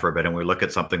time for a bit and we look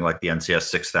at something like the NCS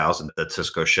 6000 that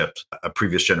Cisco shipped, a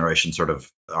previous generation, sort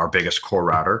of our biggest core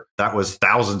router, that was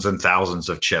thousands and thousands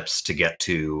of chips to get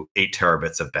to 8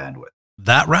 terabits of bandwidth.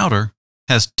 That router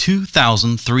has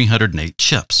 2,308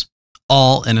 chips,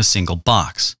 all in a single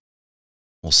box.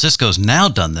 Well, Cisco's now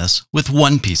done this with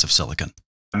one piece of silicon.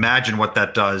 Imagine what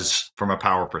that does from a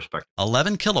power perspective.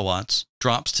 11 kilowatts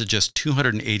drops to just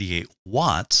 288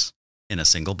 watts in a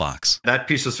single box. That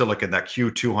piece of silicon, that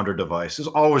Q200 device, is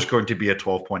always going to be a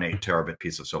 12.8 terabit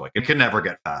piece of silicon. It can never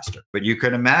get faster. But you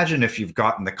can imagine if you've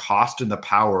gotten the cost and the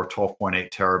power of 12.8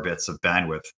 terabits of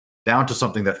bandwidth down to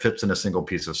something that fits in a single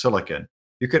piece of silicon,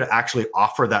 you could actually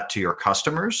offer that to your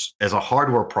customers as a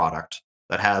hardware product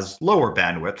that has lower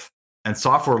bandwidth and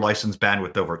software license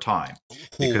bandwidth over time.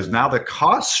 Because now the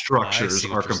cost structures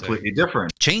are completely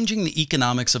different. Changing the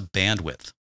economics of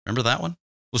bandwidth. Remember that one?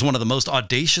 Was one of the most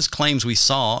audacious claims we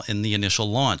saw in the initial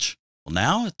launch. Well,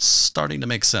 now it's starting to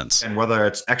make sense. And whether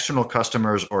it's external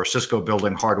customers or Cisco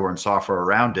building hardware and software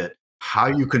around it, how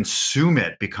you consume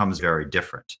it becomes very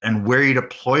different. And where you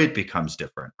deploy it becomes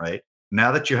different, right?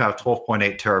 Now that you have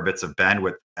 12.8 terabits of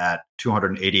bandwidth at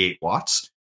 288 watts,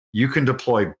 you can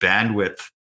deploy bandwidth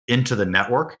into the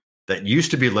network that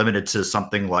used to be limited to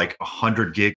something like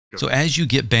 100 gig. So as you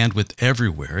get bandwidth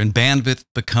everywhere and bandwidth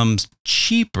becomes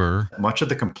cheaper, much of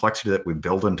the complexity that we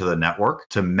build into the network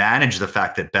to manage the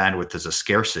fact that bandwidth is a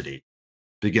scarcity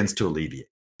begins to alleviate.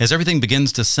 As everything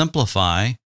begins to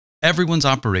simplify, everyone's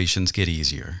operations get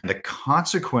easier. The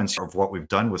consequence of what we've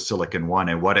done with Silicon One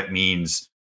and what it means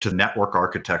to network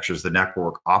architectures, the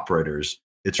network operators,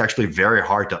 it's actually very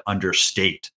hard to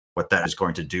understate what that is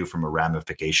going to do from a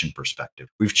ramification perspective.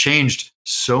 We've changed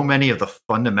so many of the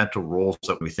fundamental rules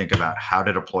that we think about how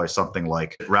to deploy something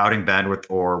like routing bandwidth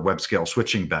or web scale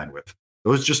switching bandwidth.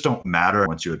 Those just don't matter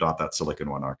once you adopt that Silicon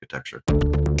One architecture.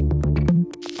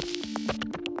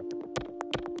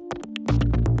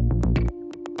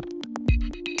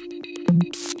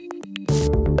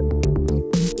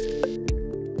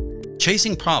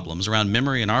 Chasing problems around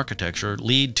memory and architecture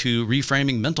lead to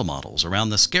reframing mental models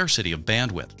around the scarcity of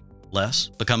bandwidth. Less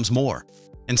becomes more.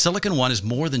 And Silicon One is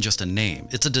more than just a name.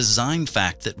 It's a design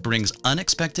fact that brings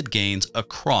unexpected gains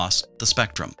across the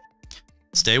spectrum.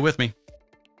 Stay with me.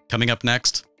 Coming up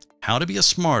next, how to be a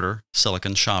smarter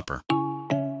silicon shopper.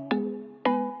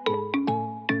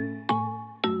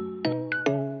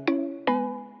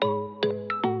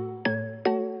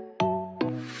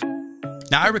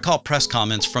 Now, I recall press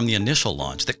comments from the initial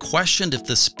launch that questioned if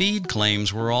the speed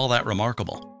claims were all that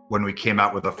remarkable. When we came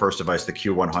out with the first device, the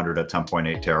Q100 at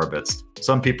 10.8 terabits,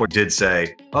 some people did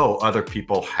say, oh, other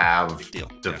people have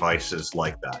devices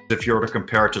like that. If you were to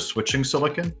compare it to switching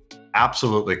silicon,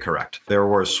 absolutely correct. There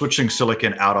was switching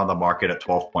silicon out on the market at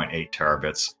 12.8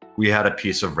 terabits. We had a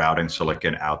piece of routing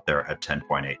silicon out there at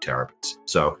 10.8 terabits.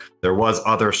 So there was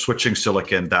other switching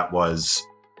silicon that was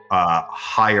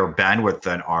higher bandwidth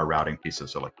than our routing piece of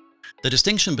silicon. The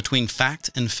distinction between fact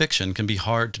and fiction can be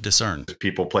hard to discern.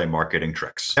 People play marketing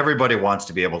tricks. Everybody wants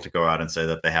to be able to go out and say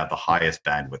that they have the highest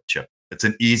bandwidth chip. It's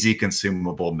an easy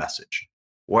consumable message.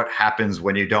 What happens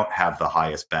when you don't have the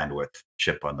highest bandwidth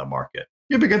chip on the market?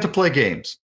 You begin to play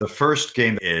games. The first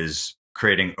game is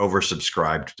creating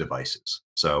oversubscribed devices.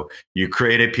 So you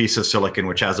create a piece of silicon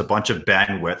which has a bunch of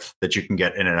bandwidth that you can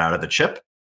get in and out of the chip,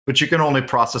 but you can only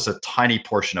process a tiny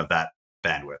portion of that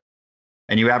bandwidth.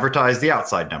 And you advertise the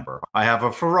outside number. I have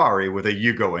a Ferrari with a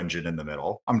Yugo engine in the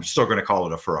middle. I'm still going to call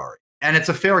it a Ferrari. And it's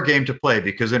a fair game to play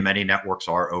because many networks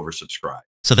are oversubscribed.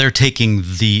 So they're taking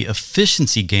the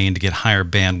efficiency gain to get higher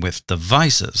bandwidth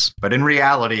devices. But in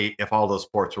reality, if all those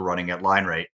ports were running at line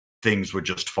rate, things would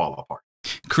just fall apart.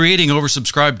 Creating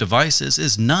oversubscribed devices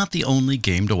is not the only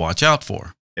game to watch out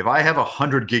for. If I have a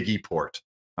 100 gig port,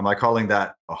 am I calling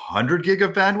that 100 gig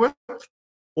of bandwidth?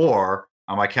 Or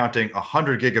am I counting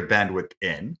 100 gig of bandwidth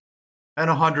in and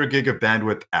 100 gig of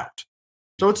bandwidth out?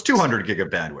 So it's 200 gig of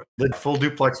bandwidth, the full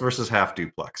duplex versus half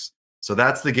duplex. So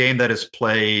that's the game that is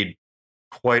played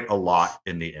quite a lot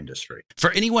in the industry.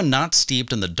 For anyone not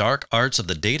steeped in the dark arts of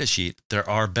the datasheet, there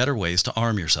are better ways to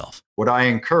arm yourself. What I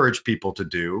encourage people to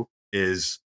do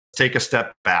is take a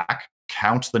step back,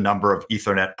 count the number of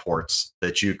Ethernet ports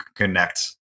that you can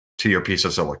connect to your piece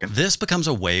of silicon. This becomes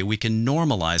a way we can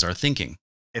normalize our thinking.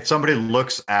 If somebody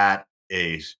looks at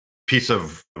a piece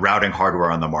of routing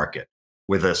hardware on the market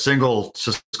with a single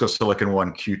Cisco Silicon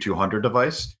One Q200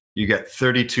 device, you get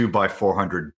 32 by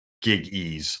 400 gig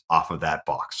E's off of that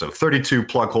box. So 32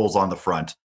 plug holes on the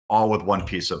front, all with one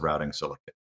piece of routing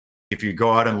silicon. If you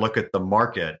go out and look at the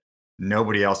market,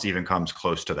 nobody else even comes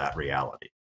close to that reality.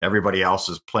 Everybody else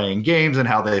is playing games and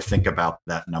how they think about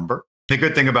that number. The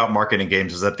good thing about marketing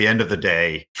games is at the end of the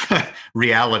day,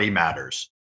 reality matters.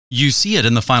 You see it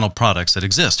in the final products that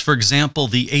exist. For example,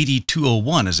 the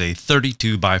 8201 is a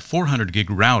 32 by 400 gig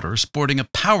router sporting a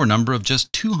power number of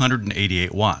just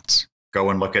 288 watts. Go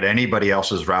and look at anybody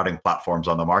else's routing platforms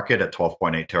on the market at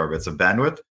 12.8 terabits of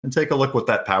bandwidth and take a look what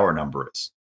that power number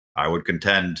is. I would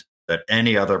contend that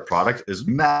any other product is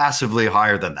massively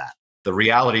higher than that. The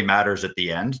reality matters at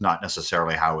the end, not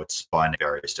necessarily how it's spun in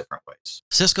various different ways.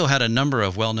 Cisco had a number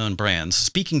of well-known brands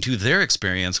speaking to their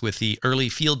experience with the early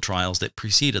field trials that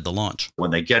preceded the launch.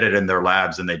 When they get it in their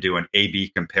labs and they do an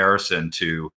A/B comparison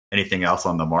to anything else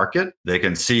on the market, they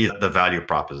can see the value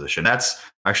proposition. That's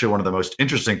actually one of the most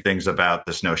interesting things about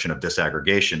this notion of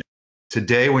disaggregation.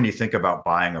 Today, when you think about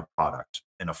buying a product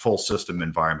in a full system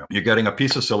environment, you're getting a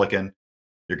piece of silicon,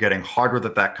 you're getting hardware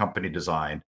that that company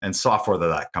designed, and software that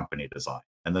that company designed.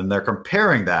 And then they're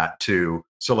comparing that to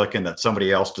silicon that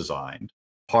somebody else designed,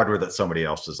 hardware that somebody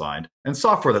else designed, and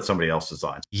software that somebody else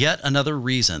designed. Yet another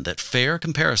reason that fair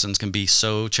comparisons can be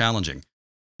so challenging.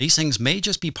 These things may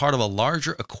just be part of a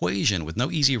larger equation with no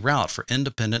easy route for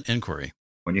independent inquiry.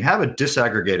 When you have a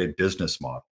disaggregated business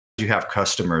model, you have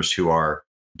customers who are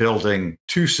building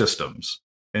two systems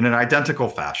in an identical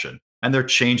fashion, and they're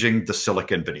changing the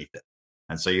silicon beneath it.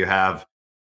 And so you have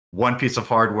one piece of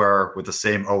hardware with the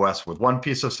same OS with one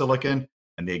piece of silicon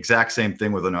and the exact same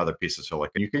thing with another piece of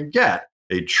silicon. You can get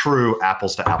a true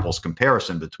apples to apples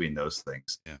comparison between those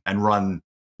things and run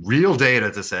real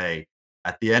data to say,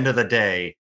 at the end of the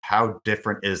day, how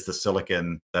different is the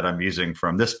silicon that I'm using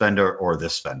from this vendor or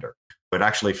this vendor? It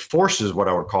actually forces what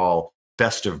I would call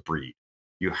best of breed.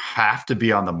 You have to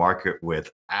be on the market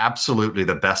with absolutely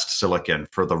the best silicon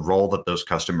for the role that those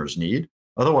customers need.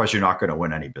 Otherwise, you're not going to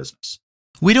win any business.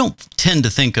 We don't tend to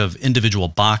think of individual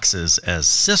boxes as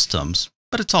systems,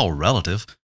 but it's all relative.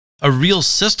 A real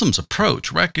systems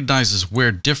approach recognizes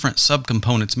where different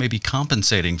subcomponents may be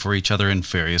compensating for each other in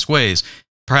various ways.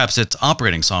 Perhaps it's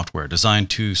operating software designed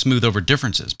to smooth over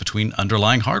differences between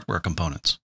underlying hardware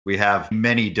components. We have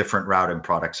many different routing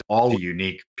products, all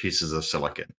unique pieces of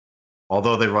silicon.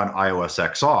 Although they run iOS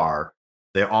XR,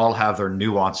 they all have their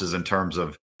nuances in terms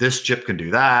of this chip can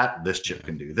do that, this chip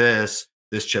can do this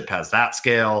chip has that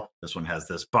scale, this one has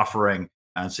this buffering.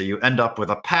 And so you end up with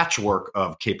a patchwork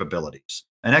of capabilities.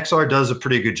 And XR does a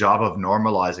pretty good job of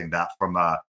normalizing that from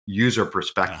a user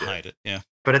perspective. Hide it, yeah.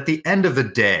 But at the end of the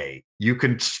day, you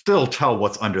can still tell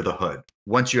what's under the hood.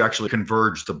 Once you actually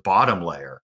converge the bottom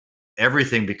layer,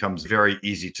 everything becomes very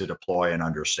easy to deploy and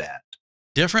understand.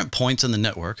 Different points in the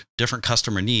network, different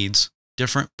customer needs,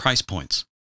 different price points,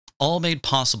 all made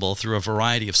possible through a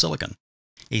variety of silicon.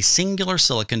 A singular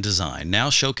silicon design now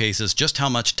showcases just how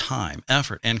much time,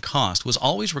 effort, and cost was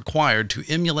always required to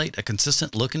emulate a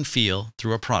consistent look and feel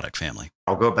through a product family.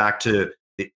 I'll go back to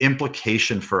the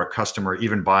implication for a customer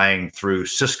even buying through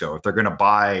Cisco. If they're going to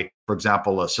buy, for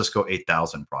example, a Cisco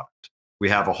 8000 product, we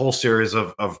have a whole series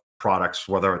of products,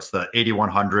 whether it's the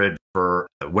 8100 for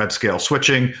web scale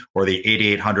switching or the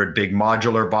 8800 big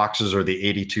modular boxes or the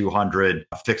 8200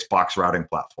 fixed box routing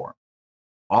platform.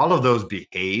 All of those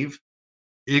behave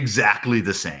exactly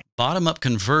the same. Bottom-up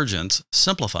convergence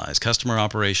simplifies customer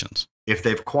operations. If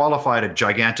they've qualified a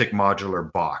gigantic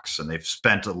modular box and they've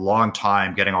spent a long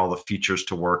time getting all the features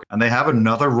to work, and they have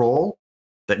another role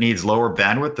that needs lower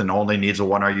bandwidth and only needs a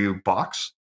 1RU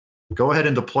box, go ahead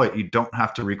and deploy it. You don't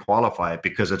have to requalify it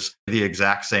because it's the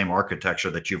exact same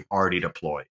architecture that you've already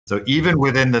deployed. So even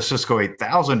within the Cisco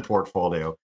 8000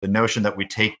 portfolio, the notion that we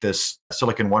take this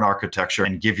Silicon One architecture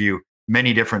and give you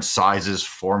many different sizes,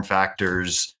 form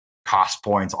factors, cost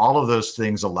points, all of those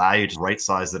things allow you to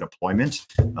right-size the deployment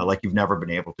like you've never been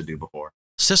able to do before.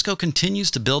 Cisco continues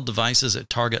to build devices that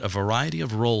target a variety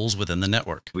of roles within the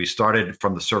network. We started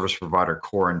from the service provider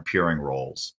core and peering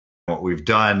roles. What we've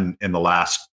done in the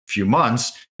last few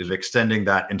months is extending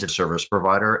that into service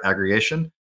provider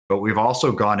aggregation, but we've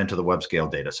also gone into the web scale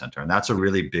data center, and that's a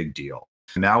really big deal.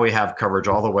 Now we have coverage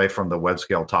all the way from the web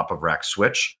scale top of rack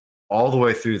switch all the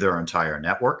way through their entire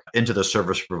network into the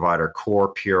service provider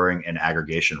core, peering, and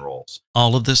aggregation roles.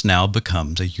 All of this now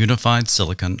becomes a unified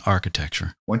silicon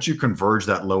architecture. Once you converge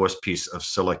that lowest piece of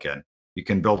silicon, you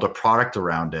can build a product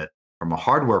around it from a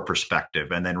hardware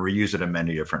perspective and then reuse it in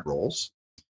many different roles.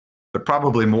 But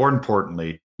probably more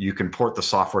importantly, you can port the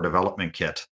software development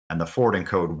kit and the forwarding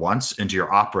code once into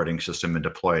your operating system and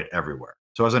deploy it everywhere.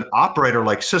 So as an operator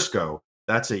like Cisco,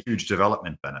 that's a huge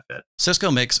development benefit.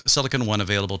 Cisco makes Silicon One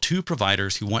available to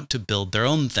providers who want to build their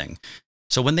own thing.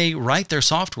 So when they write their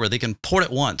software, they can port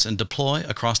it once and deploy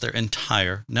across their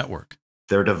entire network.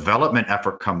 Their development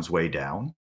effort comes way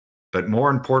down, but more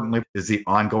importantly is the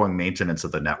ongoing maintenance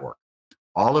of the network.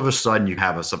 All of a sudden, you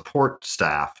have a support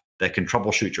staff that can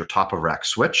troubleshoot your top of rack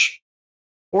switch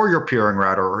or your peering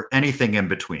router or anything in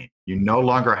between. You no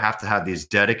longer have to have these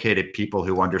dedicated people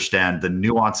who understand the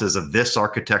nuances of this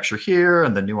architecture here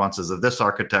and the nuances of this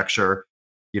architecture.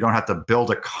 You don't have to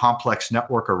build a complex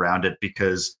network around it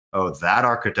because, oh, that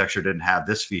architecture didn't have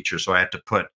this feature, so I had to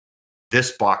put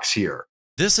this box here.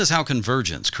 This is how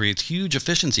convergence creates huge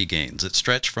efficiency gains that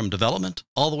stretch from development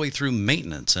all the way through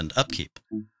maintenance and upkeep.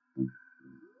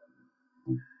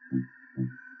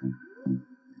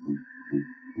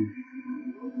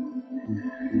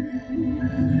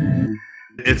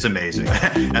 It's amazing.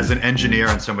 As an engineer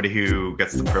and somebody who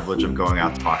gets the privilege of going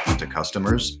out talking to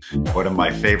customers, one of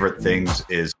my favorite things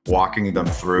is walking them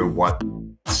through what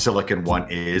Silicon One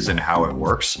is and how it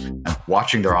works, and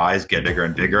watching their eyes get bigger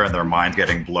and bigger and their minds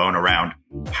getting blown around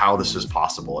how this is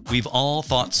possible. We've all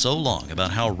thought so long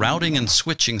about how routing and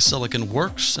switching silicon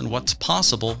works and what's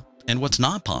possible and what's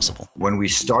not possible. When we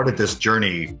started this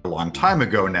journey a long time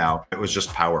ago now, it was just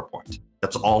PowerPoint.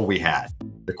 That's all we had.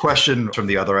 The question from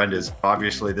the other end is,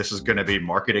 obviously, this is going to be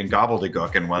marketing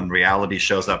gobbledygook, and when reality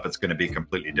shows up, it's going to be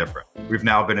completely different. We've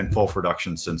now been in full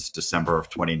production since December of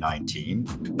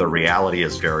 2019. The reality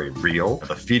is very real.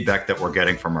 The feedback that we're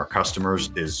getting from our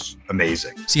customers is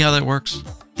amazing. See how that works?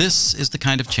 This is the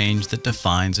kind of change that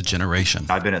defines a generation.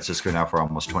 I've been at Cisco now for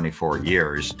almost 24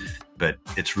 years, but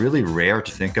it's really rare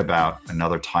to think about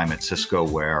another time at Cisco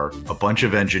where a bunch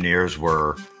of engineers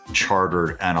were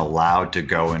chartered and allowed to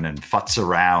go in and futz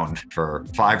around for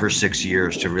 5 or 6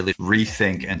 years to really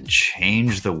rethink and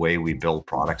change the way we build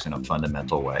products in a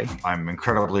fundamental way. I'm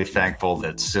incredibly thankful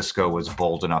that Cisco was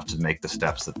bold enough to make the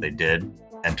steps that they did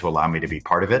and to allow me to be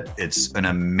part of it. It's an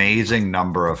amazing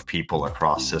number of people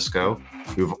across Cisco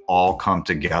who've all come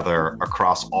together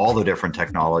across all the different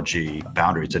technology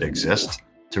boundaries that exist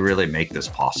to really make this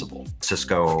possible.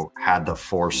 Cisco had the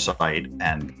foresight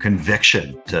and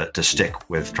conviction to stick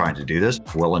with trying to do this.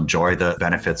 We'll enjoy the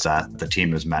benefits that the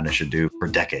team has managed to do for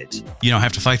decades. You don't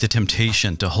have to fight the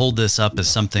temptation to hold this up as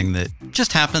something that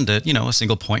just happened at, a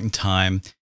single point in time.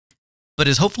 But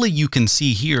as hopefully you can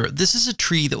see here, this is a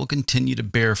tree that will continue to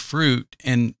bear fruit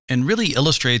and really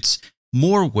illustrates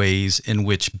more ways in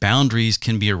which boundaries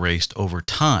can be erased over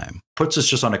time. Puts us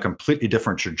just on a completely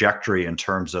different trajectory in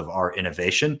terms of our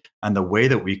innovation and the way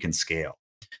that we can scale.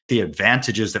 The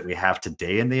advantages that we have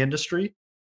today in the industry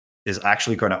is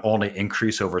actually going to only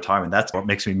increase over time. And that's what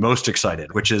makes me most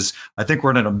excited, which is I think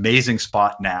we're in an amazing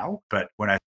spot now. But when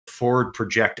I forward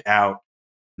project out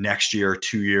next year,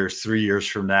 2 years, 3 years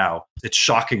from now, it's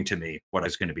shocking to me what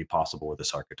is going to be possible with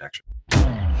this architecture.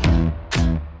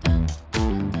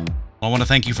 I want to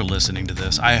thank you for listening to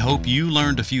this. I hope you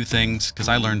learned a few things, because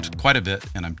I learned quite a bit,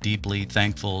 and I'm deeply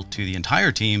thankful to the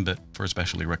entire team, but for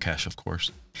especially Rakesh, of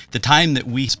course. The time that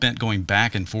we spent going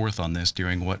back and forth on this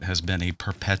during what has been a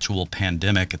perpetual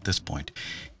pandemic at this point,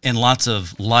 and lots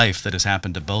of life that has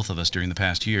happened to both of us during the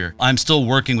past year. I'm still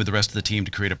working with the rest of the team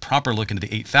to create a proper look into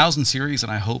the 8000 series,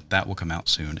 and I hope that will come out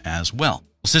soon as well.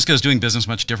 Cisco is doing business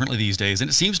much differently these days, and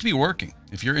it seems to be working.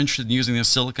 If you're interested in using this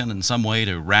silicon in some way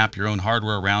to wrap your own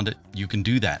hardware around it, you can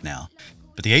do that now.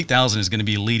 But the 8000 is going to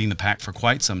be leading the pack for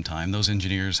quite some time. Those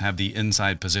engineers have the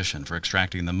inside position for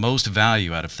extracting the most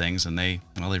value out of things, and they've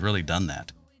really done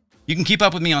that. You can keep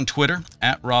up with me on Twitter,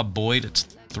 @RobBoyd. It's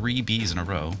 3 B's in a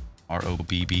row.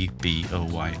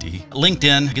 ROBBBOYD.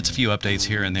 LinkedIn gets a few updates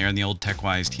here and there, and the old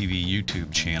TechWise TV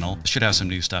YouTube channel should have some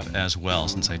new stuff as well,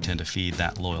 since I tend to feed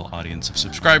that loyal audience of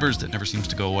subscribers that never seems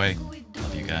to go away.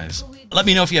 Love you guys. Let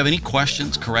me know if you have any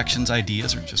questions, corrections,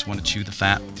 ideas, or just want to chew the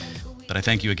fat. But I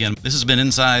thank you again. This has been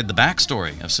Inside the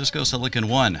Backstory of Cisco Silicon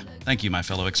One. Thank you, my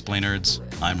fellow explainers.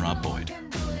 I'm Rob Boyd.